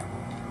that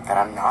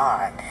I'm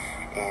not,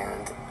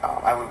 and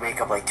I would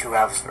wake up like 2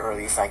 hours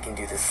early so I can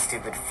do this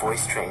stupid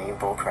voice training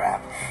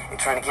bullcrap, and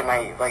trying to get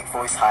my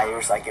voice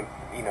higher so I can,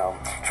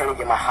 trying to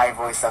get my high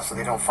voice up so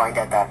they don't find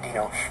out that,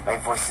 my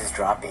voice is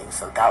dropping.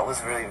 So that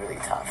was really, really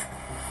tough.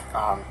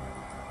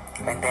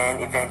 And then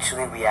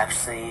eventually we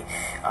actually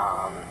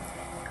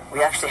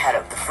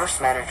had the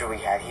first manager we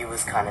had. He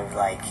was kind of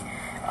like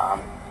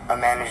a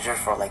manager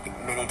for like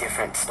many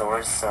different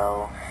stores,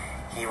 so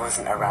he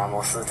wasn't around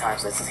most of the time,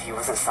 so he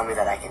wasn't somebody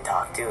that I can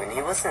talk to, and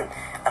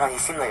he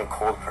seemed like a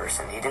cold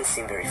person. He didn't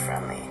seem very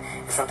friendly.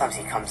 And sometimes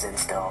he comes in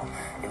still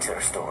into our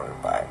store,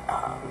 but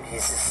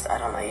he's just, I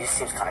don't know, he just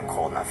seems kind of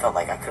cold, and I felt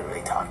like I couldn't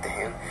really talk to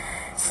him.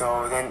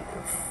 So then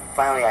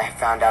finally I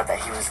found out that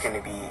he was going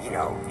to be,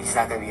 he's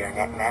not going to be our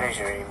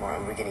manager anymore,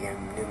 and we're getting a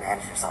new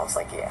manager, so I was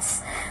like,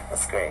 yes,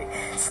 that's great.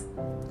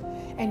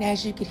 And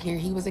as you could hear,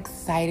 he was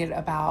excited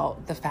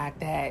about the fact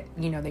that,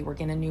 they were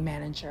getting a new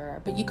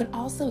manager. But you could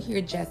also hear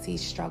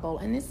Jesse's struggle.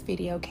 And this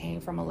video came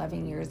from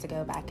 11 years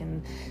ago, back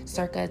in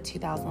circa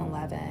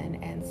 2011.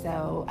 And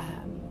so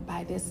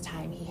by this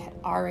time, he had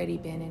already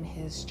been in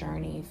his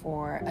journey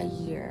for a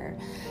year.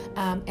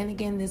 And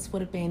again, this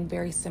would have been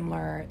very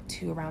similar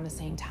to around the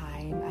same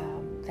time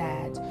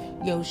that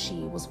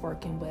Yoshi was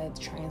working with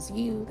trans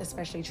youth,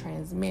 especially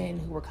trans men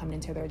who were coming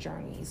into their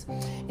journeys.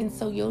 And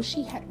so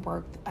Yoshi had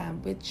worked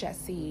with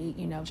Jesse,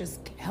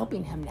 just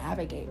helping him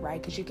navigate,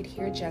 right? Because you could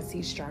hear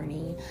Jesse's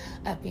journey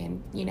of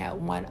being,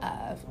 one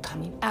of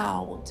coming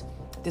out,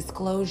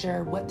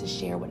 disclosure, what to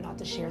share, what not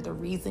to share, the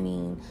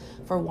reasoning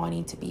for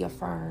wanting to be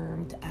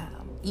affirmed,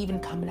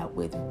 even coming up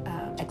with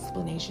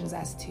explanations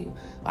as to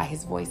why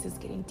his voice is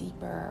getting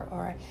deeper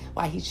or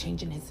why he's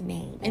changing his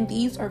name. And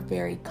these are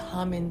very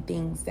common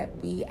things that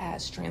we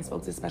as trans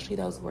folks, especially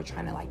those who are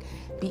trying to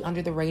be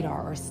under the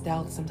radar or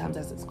stealth, sometimes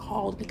as it's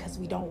called, because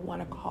we don't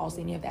want to cause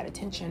any of that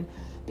attention,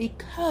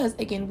 because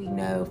again, we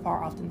know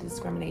far often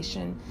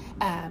discrimination,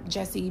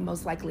 Jesse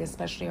most likely,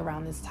 especially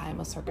around this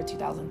time of circa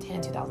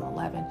 2010,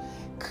 2011,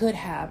 could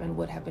have and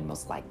would have been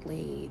most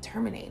likely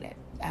terminated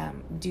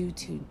due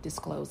to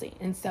disclosing.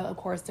 And so, of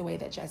course, the way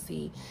that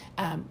Jesse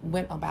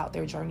went about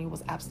their journey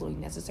was absolutely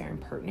necessary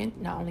and pertinent,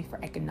 not only for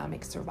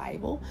economic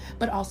survival,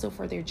 but also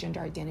for their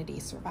gender identity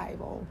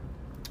survival.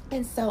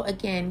 And so,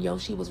 again,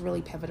 Yoshi was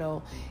really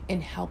pivotal in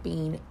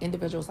helping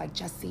individuals like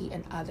Jesse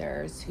and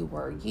others who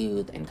were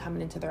youth and coming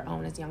into their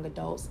own as young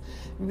adults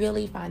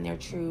really find their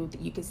truth.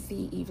 You could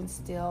see even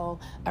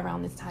still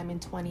around this time in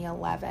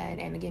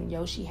 2011. And again,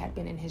 Yoshi had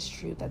been in his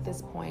truth at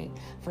this point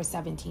for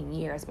 17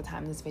 years by the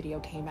time this video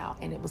came out.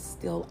 And it was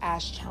still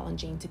as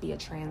challenging to be a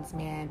trans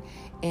man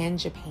in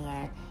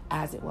Japan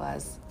as it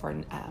was for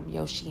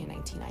Yoshi in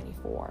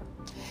 1994.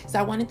 So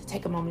I wanted to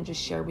take a moment to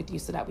just share with you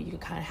so that you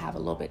could kind of have a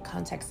little bit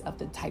context of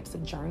the types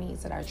of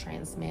journeys that our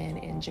trans men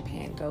in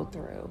Japan go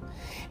through.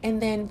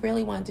 And then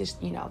really wanted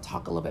to,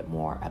 talk a little bit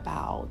more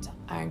about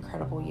our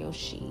incredible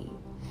Yoshi.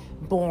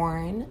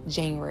 Born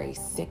January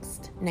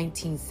 6th,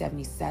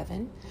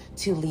 1977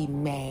 to Lee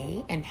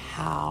May and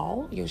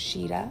Hao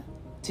Tsuchida,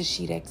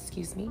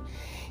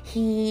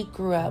 he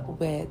grew up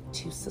with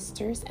 2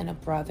 sisters and a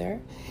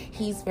brother.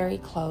 He was very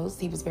close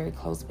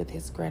with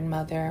his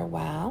grandmother,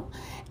 Wow,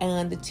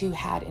 and the two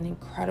had an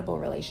incredible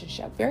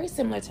relationship, very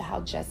similar to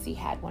how Jesse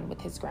had one with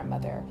his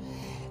grandmother.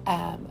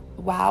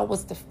 Wow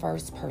was the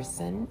first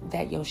person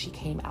that Yoshi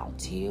came out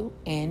to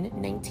in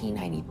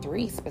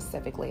 1993,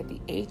 specifically at the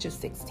age of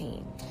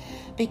 16.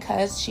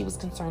 Because she was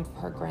concerned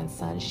for her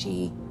grandson,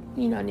 she,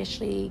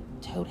 initially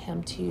told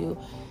him to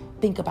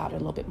think about it a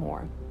little bit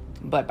more.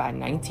 But by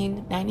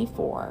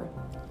 1994,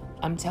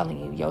 I'm telling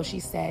you,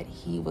 Yoshi said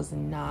he was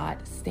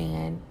not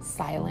staying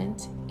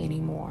silent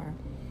anymore.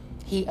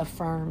 He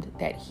affirmed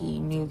that he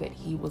knew that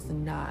he was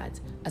not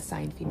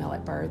assigned female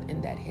at birth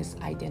and that his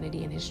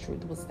identity and his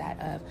truth was that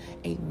of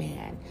a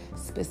man,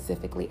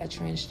 specifically a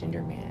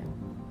transgender man.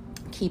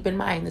 Keep in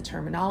mind, the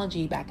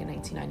terminology back in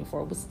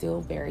 1994 was still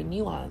very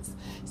nuanced.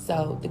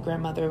 So the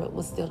grandmother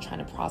was still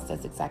trying to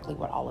process exactly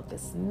what all of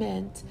this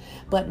meant,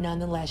 but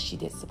nonetheless, she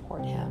did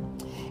support him.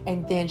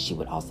 And then she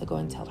would also go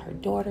and tell her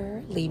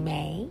daughter, Lee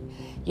May,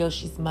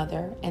 Yoshi's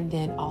mother, and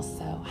then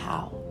also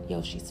Hao,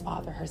 Yoshi's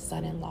father, her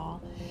son-in-law.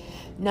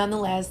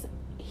 Nonetheless,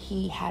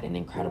 he had an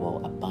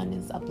incredible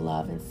abundance of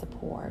love and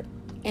support.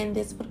 And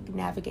this would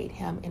navigate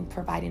him in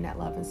providing that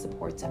love and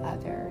support to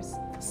others,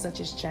 such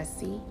as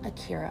Jesse,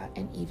 Akira,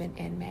 and even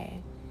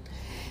Inmei.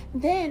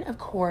 Then, of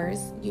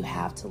course, you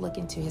have to look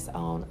into his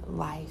own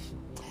life.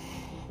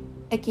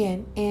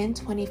 Again, in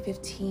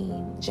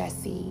 2015,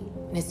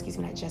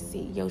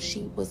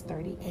 Yoshi was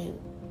 38.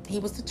 He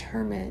was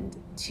determined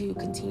to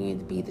continue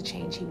to be the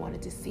change he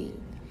wanted to see.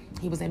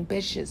 He was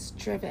ambitious,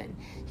 driven.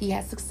 He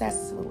had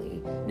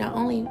successfully not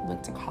only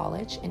went to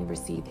college and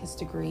received his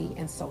degree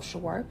in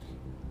social work,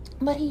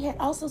 but he had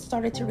also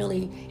started to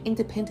really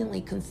independently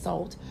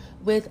consult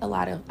with a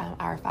lot of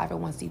our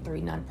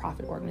 501c3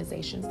 nonprofit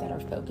organizations that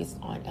are focused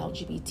on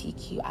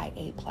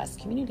LGBTQIA plus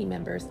community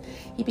members.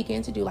 He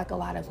began to do like a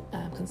lot of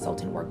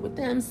consulting work with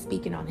them,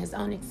 speaking on his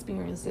own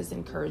experiences,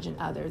 encouraging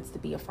others to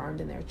be affirmed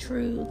in their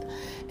truth,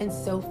 and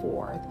so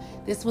forth.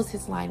 This was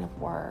his line of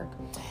work.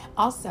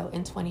 Also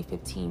in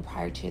 2015,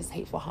 prior to his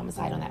hateful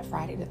homicide on that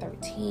Friday the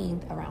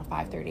 13th, around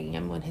 5:30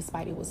 a.m., when his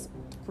body was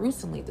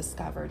gruesomely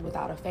discovered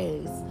without a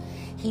face,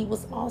 he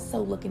was also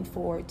looking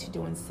forward to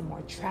doing some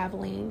more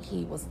traveling.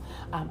 He was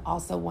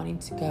also wanting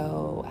to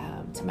go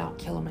to Mount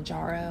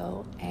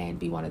Kilimanjaro and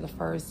be one of the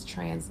first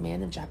trans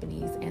men of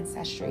Japanese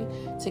ancestry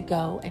to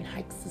go and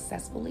hike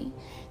successfully.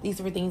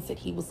 These were things that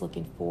he was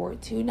looking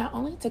forward to, not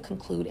only to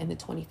conclude in the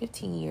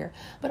 2015 year,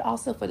 but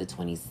also for the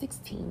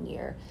 2016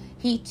 year.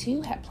 He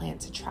too had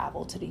planned to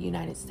travel to the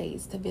United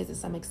States to visit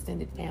some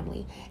extended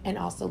family and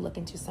also look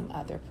into some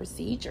other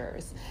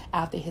procedures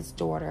after his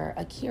daughter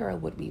Akira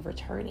would be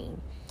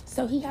returning.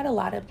 So he had a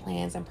lot of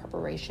plans and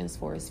preparations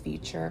for his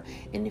future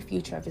and the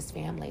future of his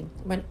family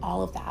when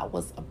all of that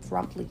was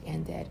abruptly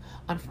ended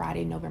on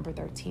Friday, November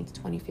 13th,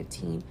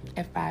 2015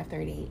 at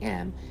 5:30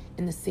 a.m.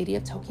 in the city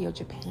of Tokyo,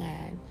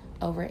 Japan,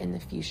 over in the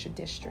Fuchsia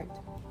district.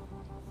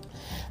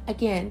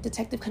 Again,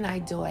 Detective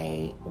Kanai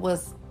Doi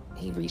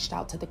he reached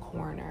out to the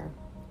coroner,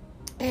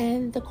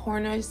 and the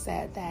coroner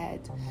said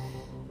that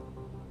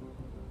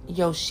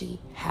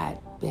Yoshi had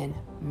been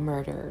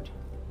murdered,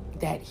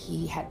 that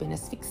he had been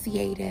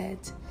asphyxiated,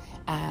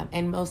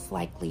 and most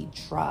likely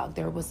drugged.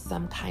 There was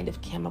some kind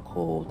of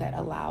chemical that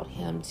allowed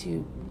him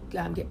to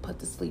get put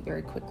to sleep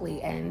very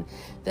quickly, and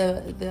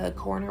the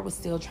coroner was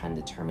still trying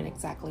to determine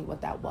exactly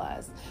what that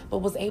was, but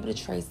was able to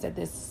trace that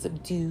this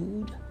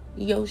subdued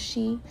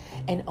Yoshi,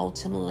 and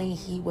ultimately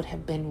he would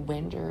have been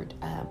rendered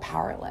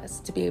powerless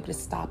to be able to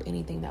stop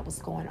anything that was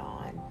going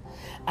on.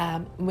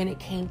 When it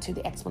came to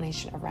the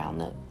explanation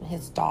around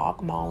his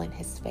dog mauling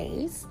his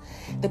face,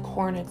 the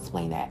coroner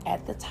explained that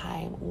at the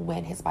time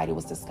when his body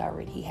was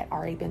discovered, he had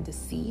already been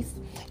deceased,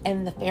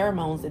 and the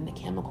pheromones and the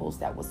chemicals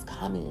that was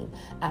coming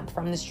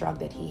from this drug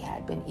that he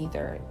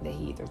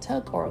either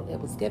took or it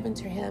was given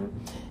to him,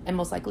 and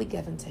most likely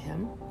given to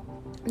him,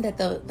 that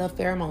the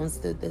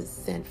pheromones, the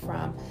scent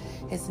from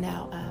his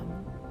now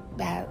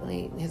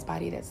his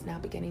body that's now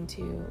beginning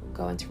to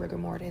go into rigor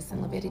mortis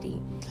and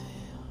lividity,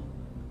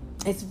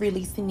 it's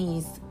releasing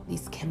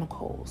these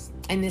chemicals,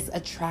 and this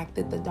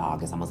attracted the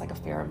dog. It's almost like a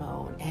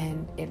pheromone,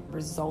 and it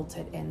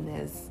resulted in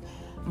this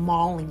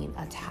mauling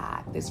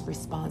attack, this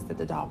response that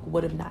the dog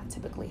would have not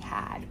typically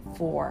had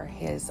for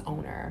his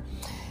owner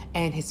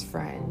and his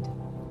friend.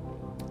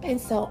 And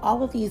so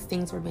all of these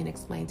things were being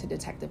explained to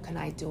Detective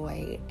Kanai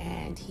Doi,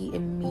 and he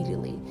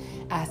immediately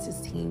asked his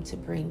team to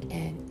bring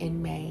in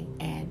Inmei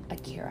and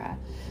Akira.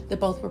 They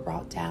both were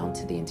brought down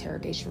to the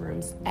interrogation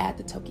rooms at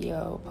the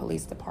Tokyo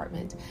Police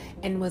Department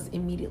and was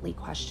immediately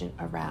questioned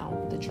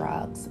around the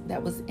drugs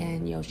that was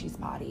in Yoshi's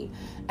body,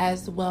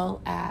 as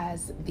well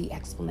as the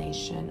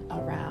explanation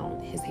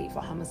around his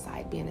hateful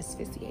homicide being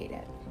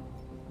asphyxiated.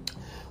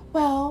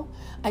 Well,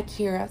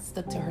 Akira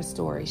stuck to her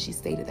story. She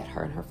stated that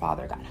her and her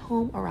father got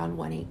home around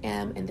 1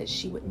 a.m. and that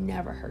she would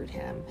never hurt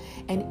him.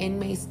 And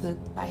Inmei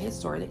stood by his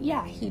story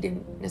that, he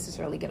didn't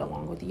necessarily get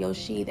along with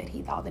Yoshi, that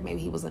he thought that maybe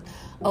he was an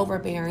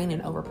overbearing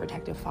and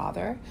overprotective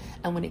father.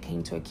 And when it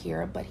came to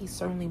Akira, but he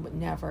certainly would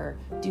never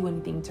do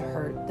anything to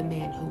hurt the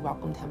man who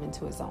welcomed him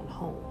into his own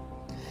home.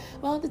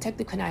 Well,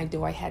 Detective Kanai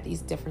Doi had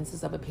these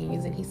differences of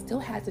opinions, and he still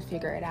had to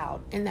figure it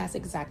out, and that's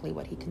exactly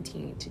what he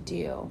continued to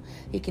do.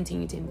 He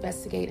continued to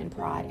investigate and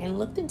prod and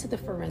looked into the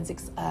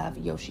forensics of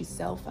Yoshi's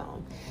cell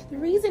phone. The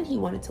reason he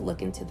wanted to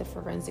look into the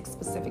forensics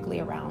specifically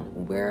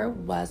around where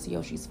was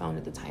Yoshi's phone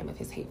at the time of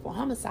his hateful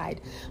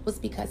homicide was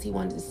because he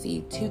wanted to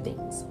see two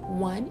things.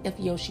 One, if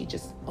Yoshi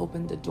just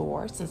opened the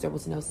door since there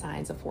was no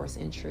signs of forced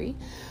entry,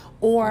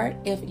 or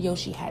if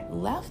Yoshi had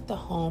left the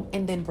home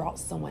and then brought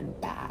someone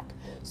back.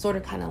 Sort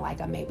of kind of like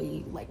a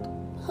maybe like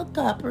hook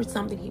up or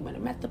something. He went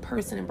and met the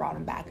person and brought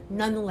him back.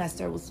 Nonetheless,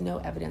 there was no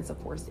evidence of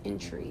forced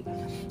entry.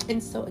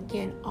 And so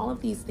again, all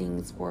of these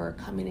things were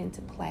coming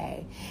into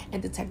play,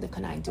 and Detective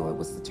Kanai Doi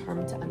was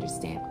determined to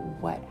understand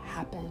what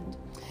happened.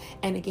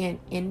 And again,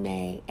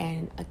 Inmei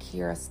and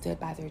Akira stood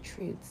by their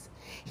truths.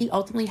 He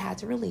ultimately had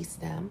to release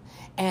them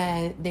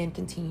and then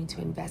continue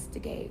to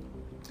investigate.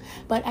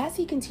 But as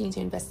he continued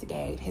to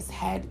investigate, his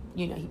head,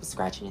 he was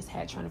scratching his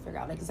head trying to figure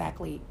out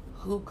exactly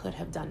who could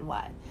have done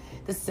what.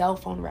 The cell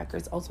phone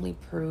records ultimately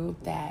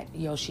proved that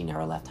Yoshi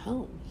never left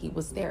home. He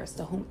was there.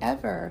 So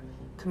whomever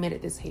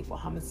committed this hateful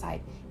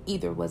homicide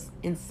either was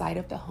inside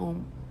of the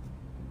home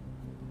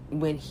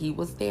when he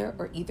was there,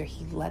 or either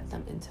he let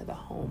them into the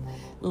home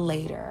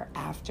later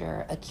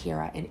after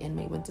Akira and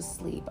inmate went to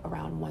sleep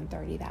around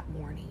 1:30 that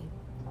morning.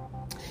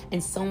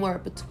 And somewhere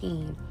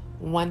between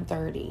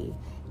 1:30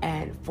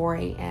 and 4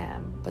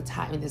 a.m., the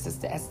time, and this is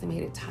the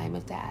estimated time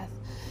of death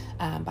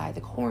by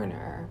the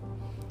coroner,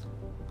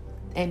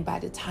 and by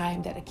the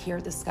time that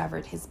Akira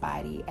discovered his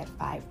body at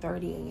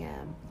 5:30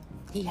 a.m.,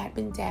 he had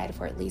been dead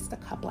for at least a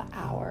couple of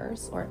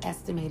hours, or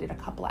estimated a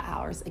couple of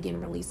hours, again,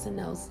 releasing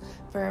those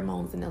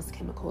pheromones and those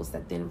chemicals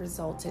that then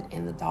resulted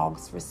in the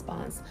dog's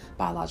response,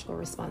 biological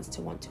response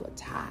to want to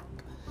attack.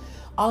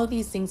 All of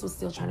these things was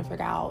still trying to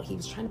figure out. He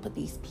was trying to put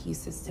these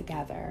pieces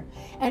together.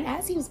 And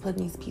as he was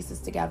putting these pieces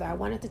together, I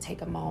wanted to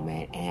take a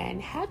moment and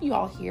have you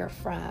all hear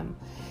from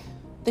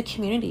the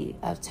community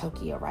of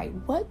Tokyo, right?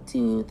 What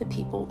do the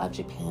people of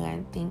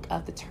Japan think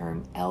of the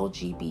term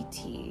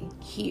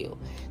LGBTQ?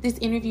 This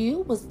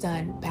interview was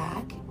done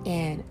back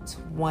in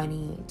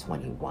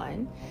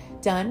 2021,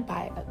 done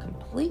by a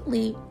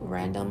completely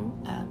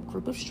random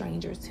group of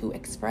strangers who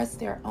expressed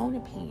their own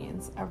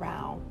opinions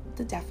around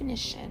the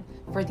definition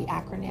for the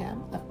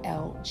acronym of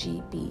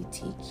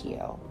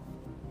LGBTQ.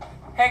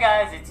 Hey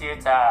guys, it's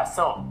Yuta.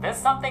 So, there's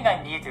something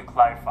I need to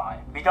clarify.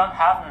 We don't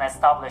have an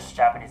established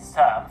Japanese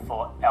term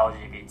for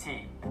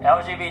LGBT.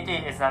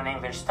 LGBT is an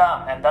English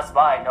term, and that's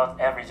why not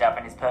every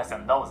Japanese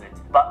person knows it.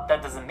 But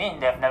that doesn't mean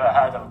they've never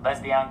heard of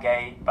lesbian,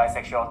 gay,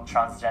 bisexual,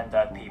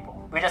 transgender people.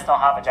 We just don't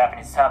have a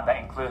Japanese term that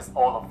includes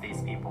all of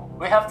these people.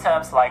 We have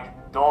terms like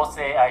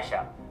dōsei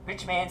aisha,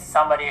 which means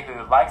somebody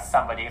who likes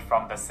somebody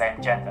from the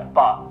same gender.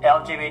 But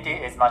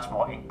LGBT is much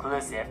more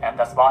inclusive, and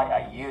that's why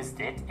I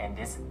used it in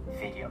this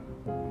video.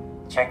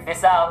 Check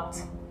this out!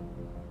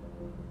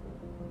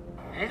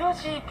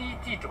 LGBT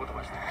って言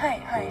葉知ってます？はい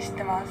はい、知っ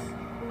てます。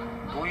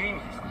どういう意味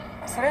ですか？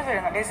それぞ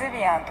れのレズ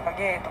ビアンとか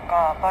ゲイと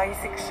かバイ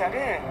セクシャル、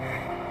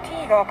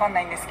T がわかん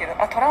ないんですけど、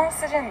トラン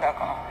スジェンダー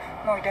か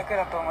なの略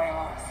だと思い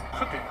ます。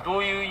それってど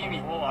ういう意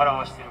味を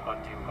表しているかっ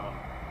ていうか、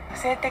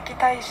性的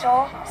対象、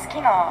好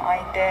きな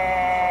相手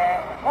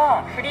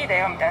はフリーだ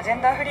よみたいな、ジェ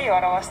ンダーフリーを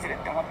表してるっ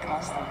て思って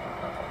ました。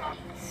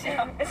知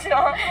ら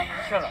ない。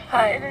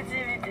はい、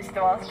LGBT 知って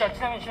ます。じゃあち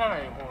なみに知らな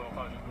い方が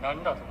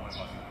何だと思います？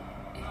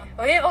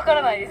わか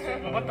らないです。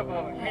全くイメ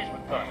ージ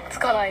がつ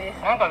かないで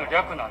す。なんかの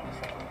略なんです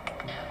よ。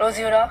路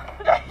地裏？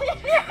路地裏。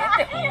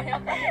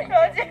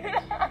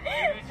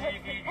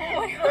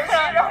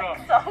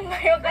あんま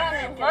りわから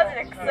ないけど。マジ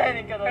で臭い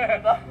ねんけど。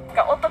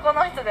男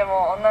の人で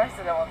も女の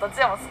人でもどっち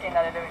でも好きに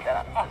なれるみたい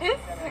な。す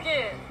げ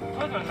え。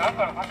それぞれ何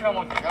かの頭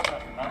文字で略なん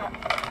で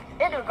す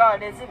よ。L が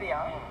レズビア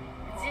ン、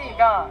G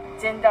が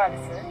ジェンダーレス、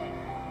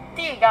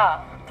T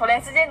がトレ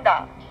ンスジェン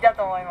ダーだ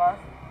と思いま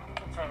す。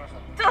ちゃいました。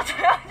ちょっと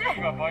違う。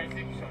今バイセク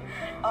シャル。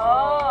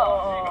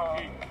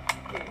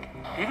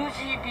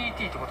LGBT っ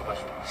て言葉知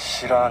ってます？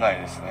知らない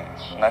ですね。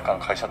何かの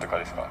会社とか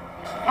ですか？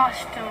あ、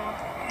知ってま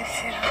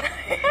す。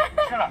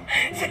知らない。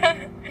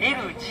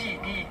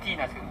LGBT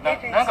なんです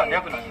けど、なんか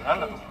略なんで何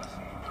だと思います？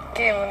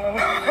ゲームの名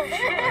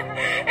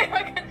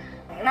前。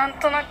なん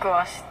となく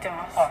は知って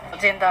ます。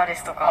ジェンダーレ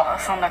スとか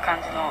そんな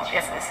感じの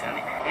やつですよ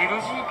ね。LGBT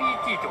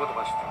って言葉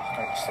知ってます？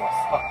はい、知ってます。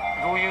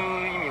どうい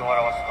う意味を表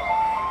すか？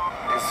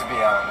レズビ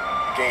ア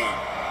ン、ゲイ、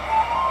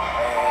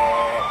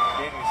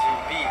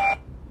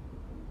LGBT。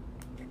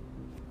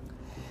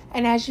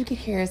 And as you could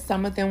hear,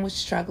 some of them was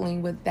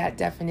struggling with that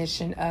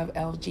definition of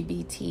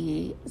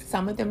LGBT.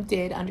 Some of them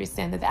did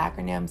understand that the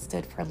acronym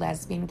stood for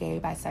lesbian, gay,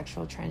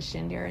 bisexual,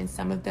 transgender, and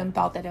some of them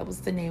thought that it was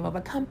the name of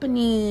a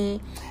company.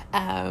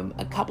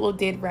 A couple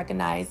did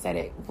recognize that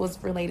it was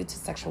related to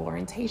sexual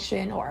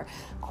orientation or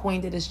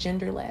coined it as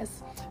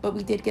genderless. But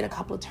we did get a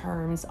couple of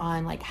terms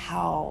on like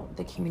how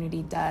the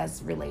community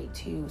does relate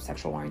to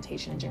sexual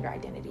orientation and gender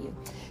identity.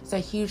 So a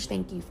huge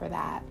thank you for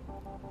that.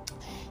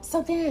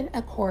 So then,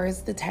 of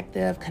course,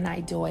 Detective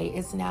Kanai Doi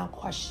is now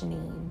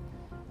questioning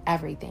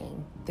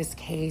everything, this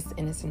case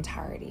in its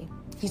entirety.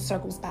 He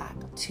circles back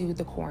to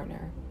the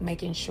coroner,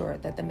 making sure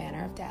that the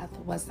manner of death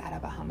was that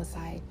of a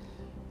homicide.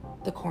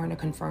 The coroner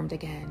confirmed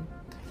again.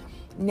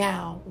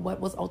 Now, what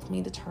was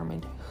ultimately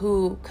determined,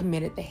 who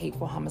committed the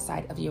hateful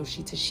homicide of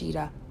Yoshi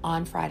Tsuchida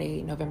on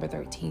Friday, November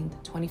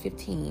 13th,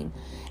 2015,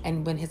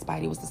 and when his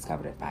body was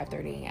discovered at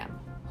 5:30 a.m.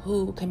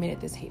 Who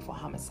committed this hateful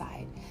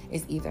homicide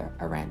is either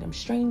a random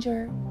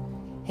stranger,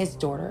 his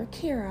daughter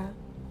Akira,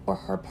 or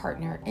her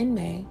partner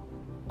Inmei,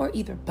 or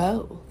either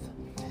both.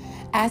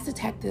 As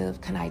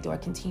Detective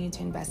Kanai continued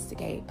to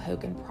investigate,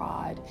 poke and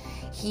prod,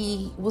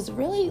 he was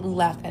really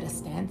left at a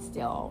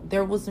standstill.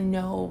 There was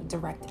no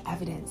direct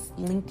evidence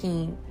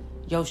linking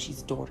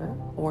Yoshi's daughter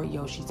or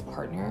Yoshi's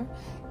partner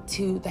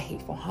to the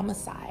hateful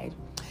homicide.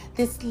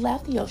 This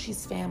left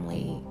Yoshi's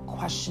family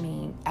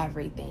questioning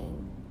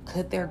everything.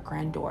 Could their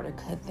granddaughter,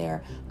 could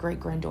their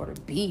great-granddaughter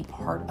be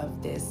part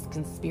of this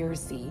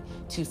conspiracy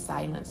to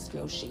silence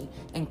Yoshi?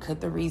 And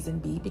could the reason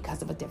be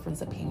because of a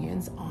difference of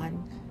opinions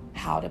on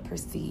how to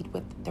proceed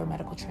with their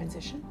medical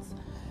transitions?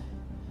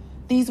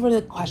 These were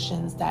the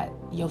questions that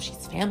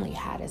Yoshi's family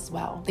had as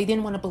well. They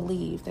didn't want to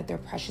believe that their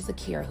precious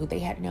Akira, who they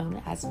had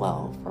known as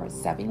well for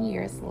 7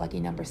 years,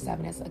 lucky number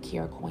 7 as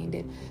Akira coined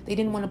it, they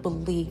didn't want to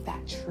believe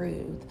that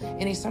truth.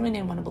 And they certainly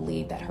didn't want to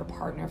believe that her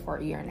partner for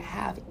a year and a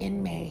half,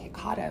 Inmei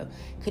Hikato,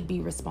 could be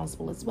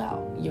responsible as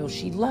well.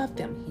 Yoshi loved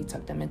them. He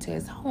took them into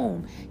his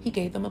home. He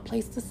gave them a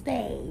place to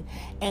stay.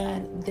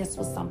 And this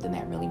was something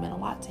that really meant a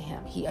lot to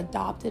him. He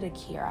adopted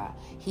Akira.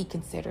 He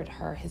considered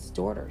her his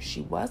daughter.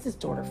 She was his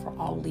daughter for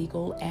all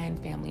legal and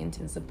family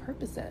intensive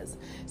purposes.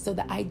 So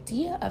the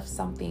idea of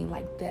something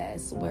like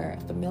this, where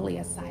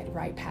familicide,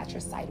 right,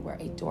 patricide, where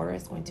a daughter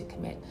is going to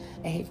commit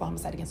a hateful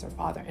homicide against her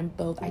father and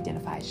both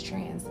identify as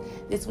trans,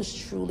 this was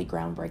truly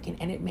groundbreaking,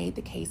 and it made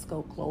the case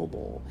go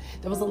global.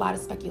 There was a lot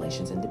of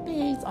speculations and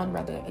debates on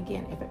whether,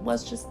 again, if it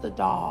was just the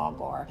dog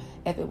or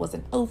if it was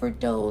an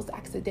overdose,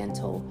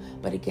 accidental.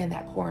 But again,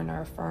 that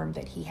coroner affirmed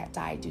that he had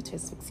died due to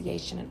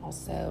asphyxiation and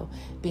also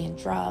being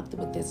drugged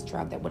with this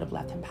drug that would have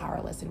left him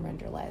powerless and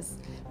renderless.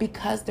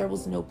 Because there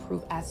was no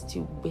proof as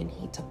to when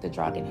he took the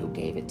drug and who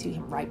gave it to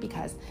him, right?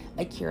 Because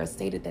Akira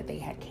stated that they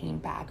had came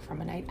back from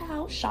a night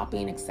out,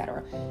 shopping,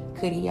 etc.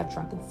 Could he have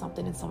drunken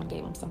something and someone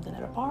gave him something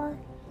at a bar?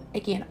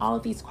 Again, all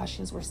of these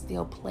questions were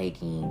still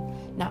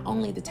plaguing not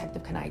only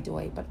Detective Kanai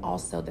Doi, but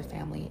also the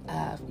family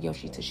of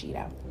Yoshi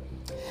Tsuchida.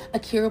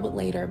 Akira would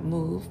later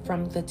move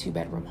from the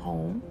 2-bedroom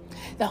home.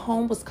 The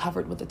home was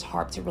covered with a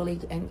tarp to really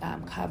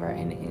cover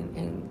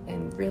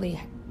and really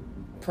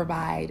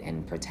provide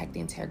and protect the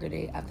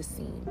integrity of the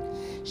scene.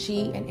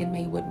 She and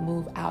Inmei would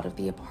move out of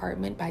the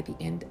apartment by the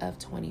end of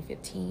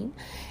 2015,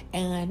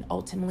 and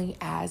ultimately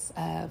as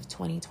of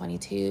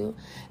 2022,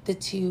 the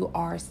two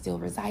are still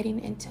residing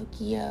in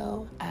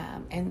Tokyo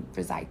and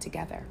reside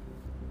together.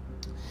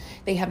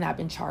 They have not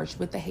been charged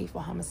with the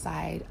hateful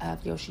homicide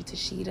of Yoshi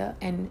Tsuchida,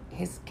 and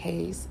his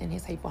case and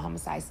his hateful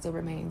homicide still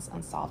remains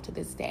unsolved to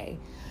this day.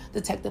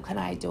 Detective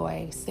Kanai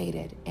Doi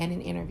stated in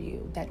an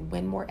interview that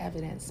when more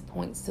evidence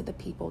points to the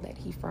people that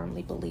he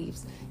firmly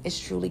believes is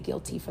truly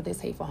guilty for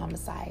this hateful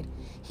homicide,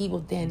 he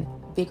will then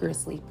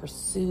vigorously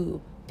pursue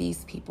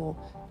these people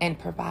and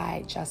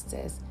provide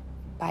justice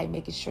by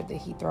making sure that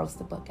he throws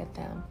the book at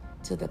them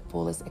to the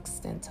fullest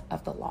extent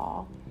of the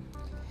law.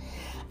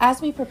 As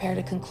we prepare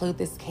to conclude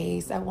this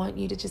case, I want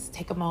you to just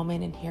take a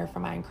moment and hear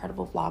from my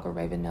incredible vlogger,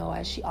 Raven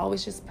Noah. She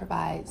always just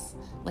provides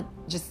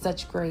just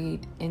such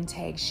great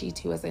intake. She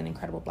too is an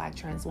incredible Black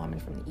trans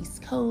woman from the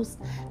East Coast.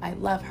 I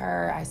love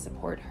her, I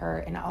support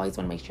her, and I always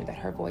want to make sure that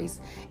her voice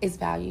is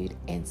valued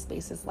in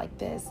spaces like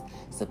this.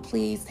 So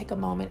please take a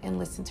moment and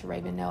listen to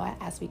Raven Noah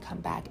as we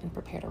come back and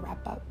prepare to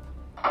wrap up.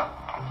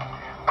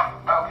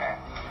 Okay,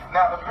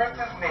 now the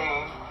person's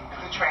name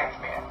is a trans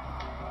man.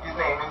 His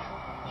name is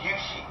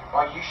Yoshi,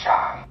 or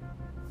Yoshi,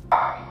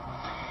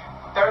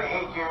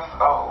 38 years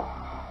old.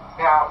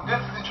 Now, this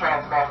is a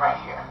trans man right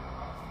here.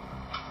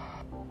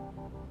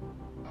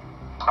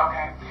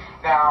 Okay,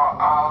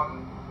 now,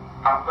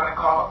 I'm gonna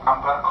call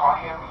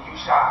him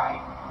Yoshi.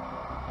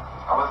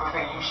 I was gonna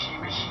say Yoshi,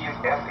 but she is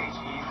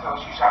S-H-E, so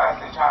Yoshi,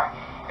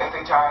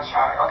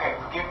 S-H-I. Okay,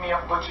 forgive me,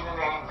 I'm butchering the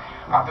name.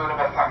 I'm doing the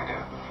best I can do.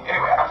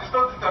 Anyway, I just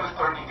felt as though the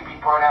story needed to be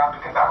brought out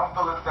because I don't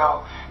feel as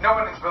though no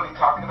one is really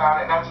talking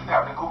about it, and I just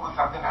happened to Google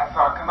something I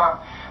saw it come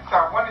up.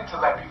 So I wanted to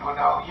let people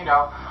know,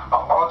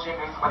 of all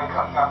genders, when it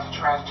comes down to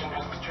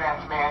transgenders, trans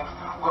men,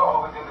 we're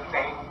all within the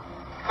same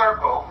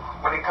circle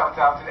when it comes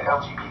down to the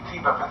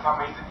LGBT, but for some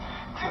reason,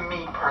 to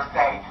me per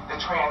se, the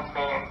trans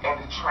man and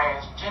the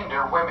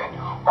transgender women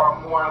are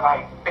more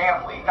like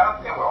family.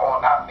 Not saying we're all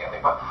not family,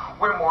 but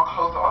we're more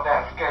closer on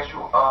that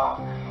schedule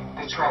of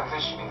the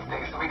transitioning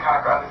stage, so we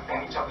kind of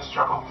understand each other's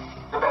struggle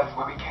the best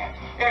way we can.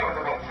 Anyway,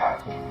 the man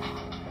said,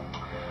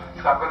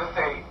 so I'm going to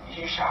say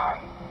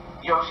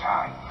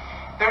Yoshi,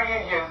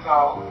 38 years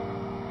old,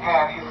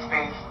 had his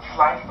face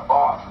sliced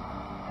off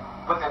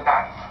with a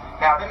knife.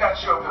 Now, they're not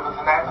sure if it was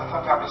a knife or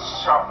some type of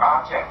sharp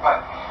object, but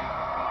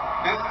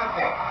this is the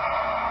thing.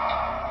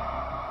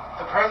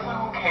 The person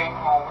who came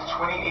home was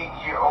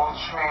 28-year-old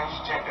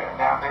transgender.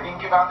 Now, they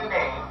didn't give out the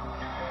name,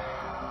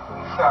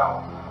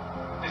 so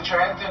the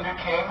transgender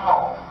came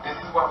home, this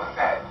is what was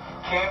said,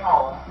 came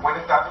home, went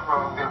inside the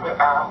room, they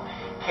went out,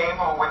 came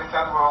home, went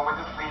inside the room, went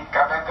to sleep,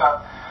 got back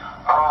up,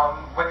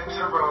 went into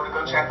the room to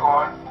go check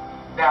on.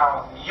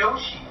 Now,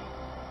 Yoshi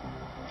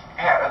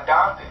had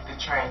adopted the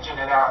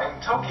transgender. Now, in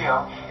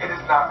Tokyo, it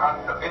is not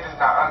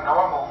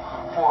unnormal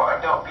for an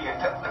adult to be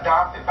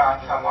adopted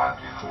by someone,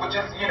 which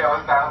is,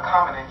 it's not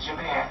uncommon in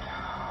Japan.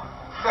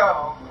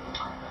 So,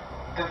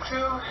 the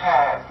two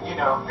had,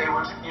 they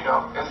were,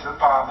 it's the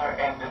father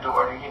and the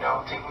daughter,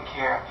 taking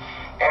care.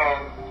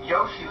 And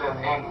Yoshi lived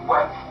in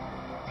West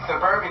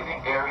suburban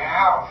area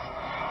house.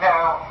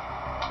 Now,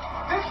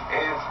 this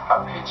is a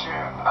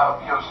picture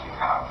of Yoshi's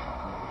house.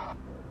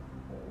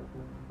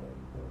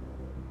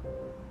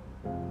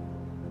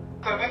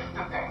 So this is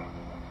the thing.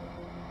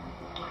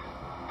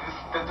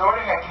 The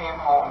daughter had came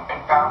home and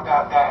found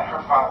out that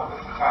her father was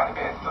inside the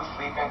bed still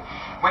sleeping,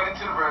 went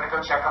into the room to go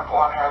check up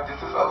on her.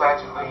 This is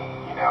allegedly,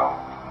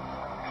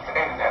 it's the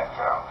internet,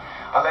 so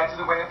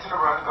allegedly went into the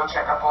room to go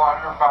check up on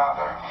her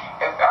father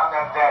and found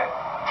out that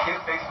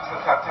his face was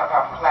some type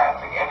of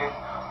plastic and his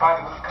body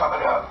was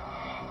covered up,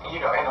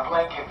 in a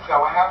blanket. So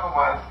what happened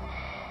was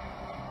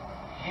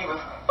he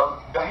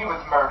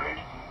was murdered.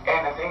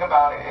 And the thing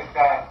about it is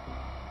that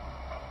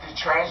the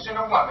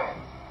transgender woman,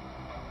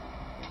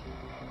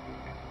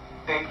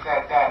 they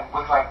said that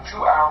was like 2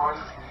 hours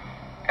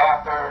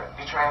after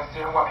the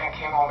transgender woman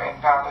came home and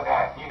found out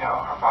that,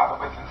 her father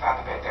was inside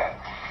the bed dead.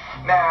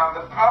 Now,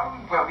 the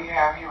problem that we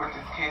have here with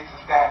this case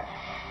is that,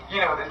 they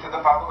said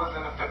the father was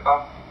in a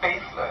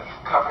faceless,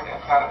 covered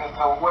inside of it.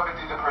 So whoever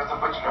did the person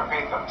butchered her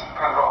face up, just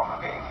cut it off her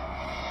face.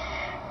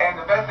 And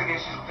the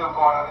investigation is still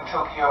going on in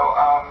Tokyo.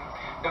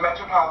 The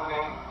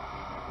Metropolitan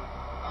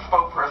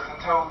spokesperson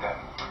told them.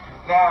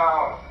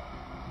 Now,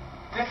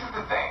 this is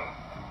the thing.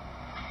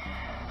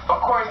 Of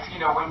course,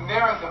 when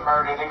there is a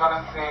murder, they're going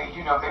to say,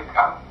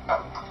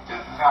 this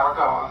is how it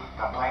goes.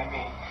 Don't blame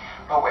me.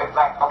 But if,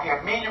 if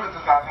me and you was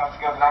inside the house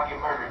together and I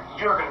get murdered,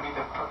 you're going to be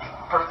the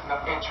person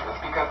of interest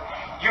because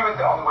you was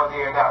the only one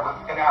there that was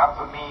in the house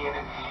with me.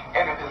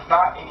 And if it's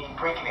not any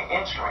breaking and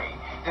entry,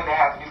 then there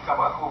has to be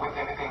someone who was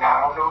in the thing.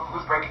 Now, I don't know if it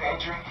was breaking and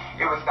entry.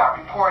 It was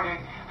not reported.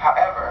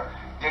 However,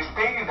 they're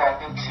stating that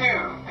the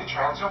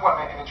transgender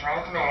woman and the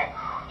trans man,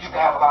 used to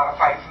have a lot of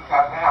fights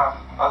inside the house,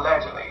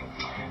 allegedly.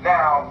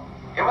 Now,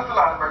 it was a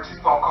lot of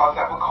emergency phone calls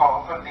that were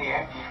called from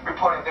there,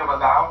 reporting there were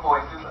loud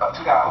voices of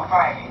two guys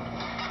fighting.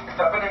 It's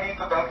up underneath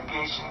the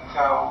investigation,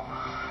 so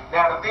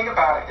now the thing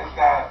about it is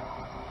that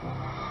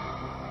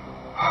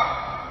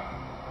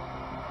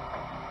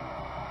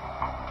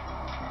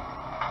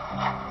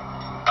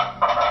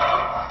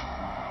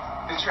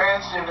the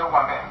transgender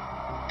woman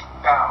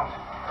found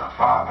her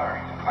father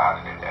inside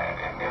of the dead,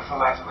 and this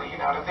allegedly,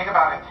 the thing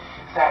about it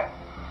is that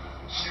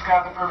she's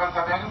got the proof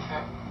of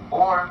innocent,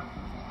 or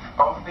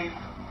both these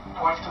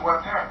points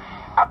towards her.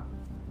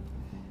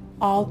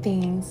 All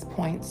things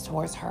points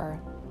towards her.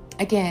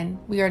 Again,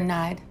 we are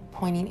not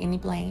pointing any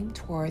blame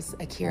towards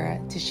Akira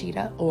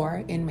Tsuchida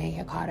or Inmei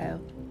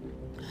Hikato.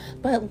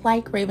 But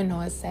like Raven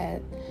Noah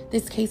said,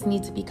 this case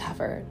needs to be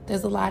covered.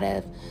 There's a lot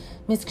of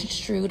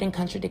misconstrued and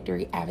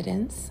contradictory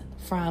evidence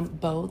from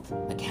both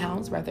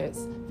accounts, whether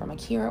it's from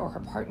Akira or her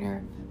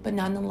partner, but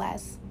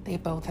nonetheless, they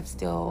both have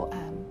still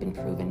been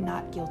proven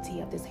not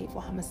guilty of this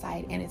hateful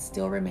homicide, and it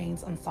still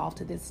remains unsolved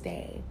to this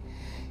day,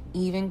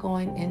 even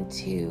going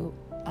into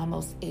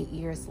almost 8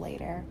 years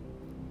later.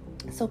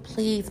 So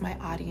please, my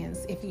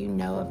audience, if you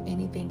know of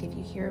anything, if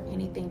you hear of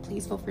anything,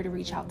 please feel free to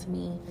reach out to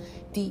me,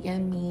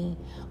 DM me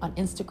on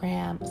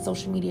Instagram,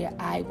 social media.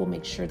 I will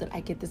make sure that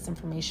I get this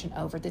information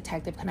over.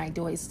 Detective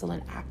Kanaidoe is still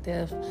an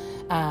active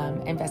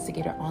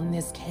investigator on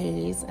this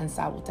case, and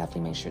so I will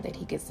definitely make sure that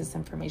he gets this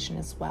information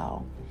as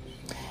well.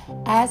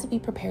 As we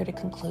prepare to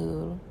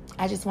conclude,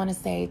 I just want to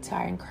say to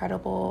our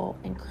incredible,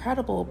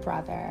 incredible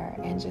brother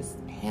and just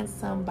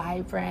handsome,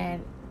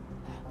 vibrant,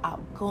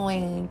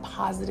 outgoing,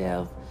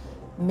 positive,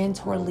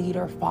 mentor,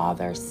 leader,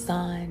 father,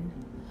 son,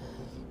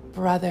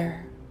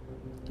 brother,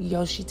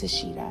 Yoshi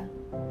Tsuchida,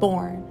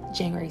 born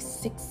January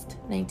 6th,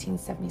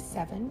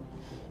 1977,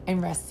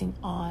 and resting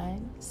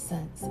on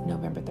since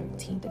November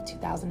 13th of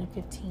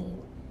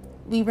 2015.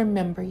 We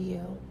remember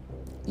you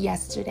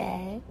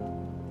yesterday,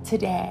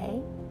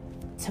 today,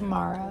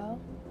 tomorrow,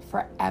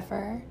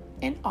 forever,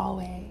 and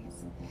always.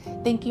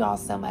 Thank you all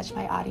so much,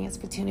 my audience,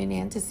 for tuning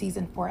in to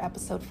Season 4,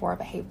 Episode 4 of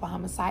A Hateful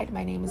Homicide.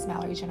 My name is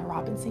Mallory Jenna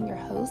Robinson, your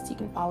host. You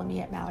can follow me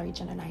at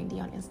MalloryJenna90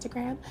 on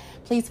Instagram.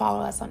 Please follow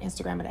us on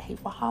Instagram at A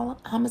Hateful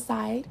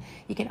Homicide.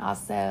 You can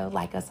also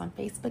like us on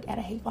Facebook at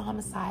A Hateful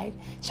Homicide.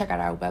 Check out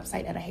our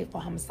website at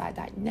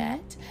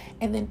ahatefulhomicide.net.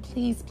 And then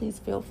please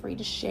feel free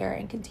to share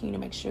and continue to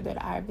make sure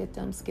that our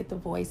victims get the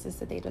voices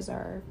that they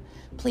deserve.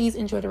 Please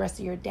enjoy the rest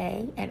of your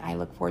day, and I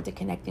look forward to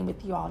connecting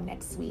with you all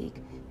next week.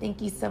 Thank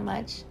you so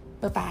much.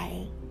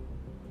 Bye-bye.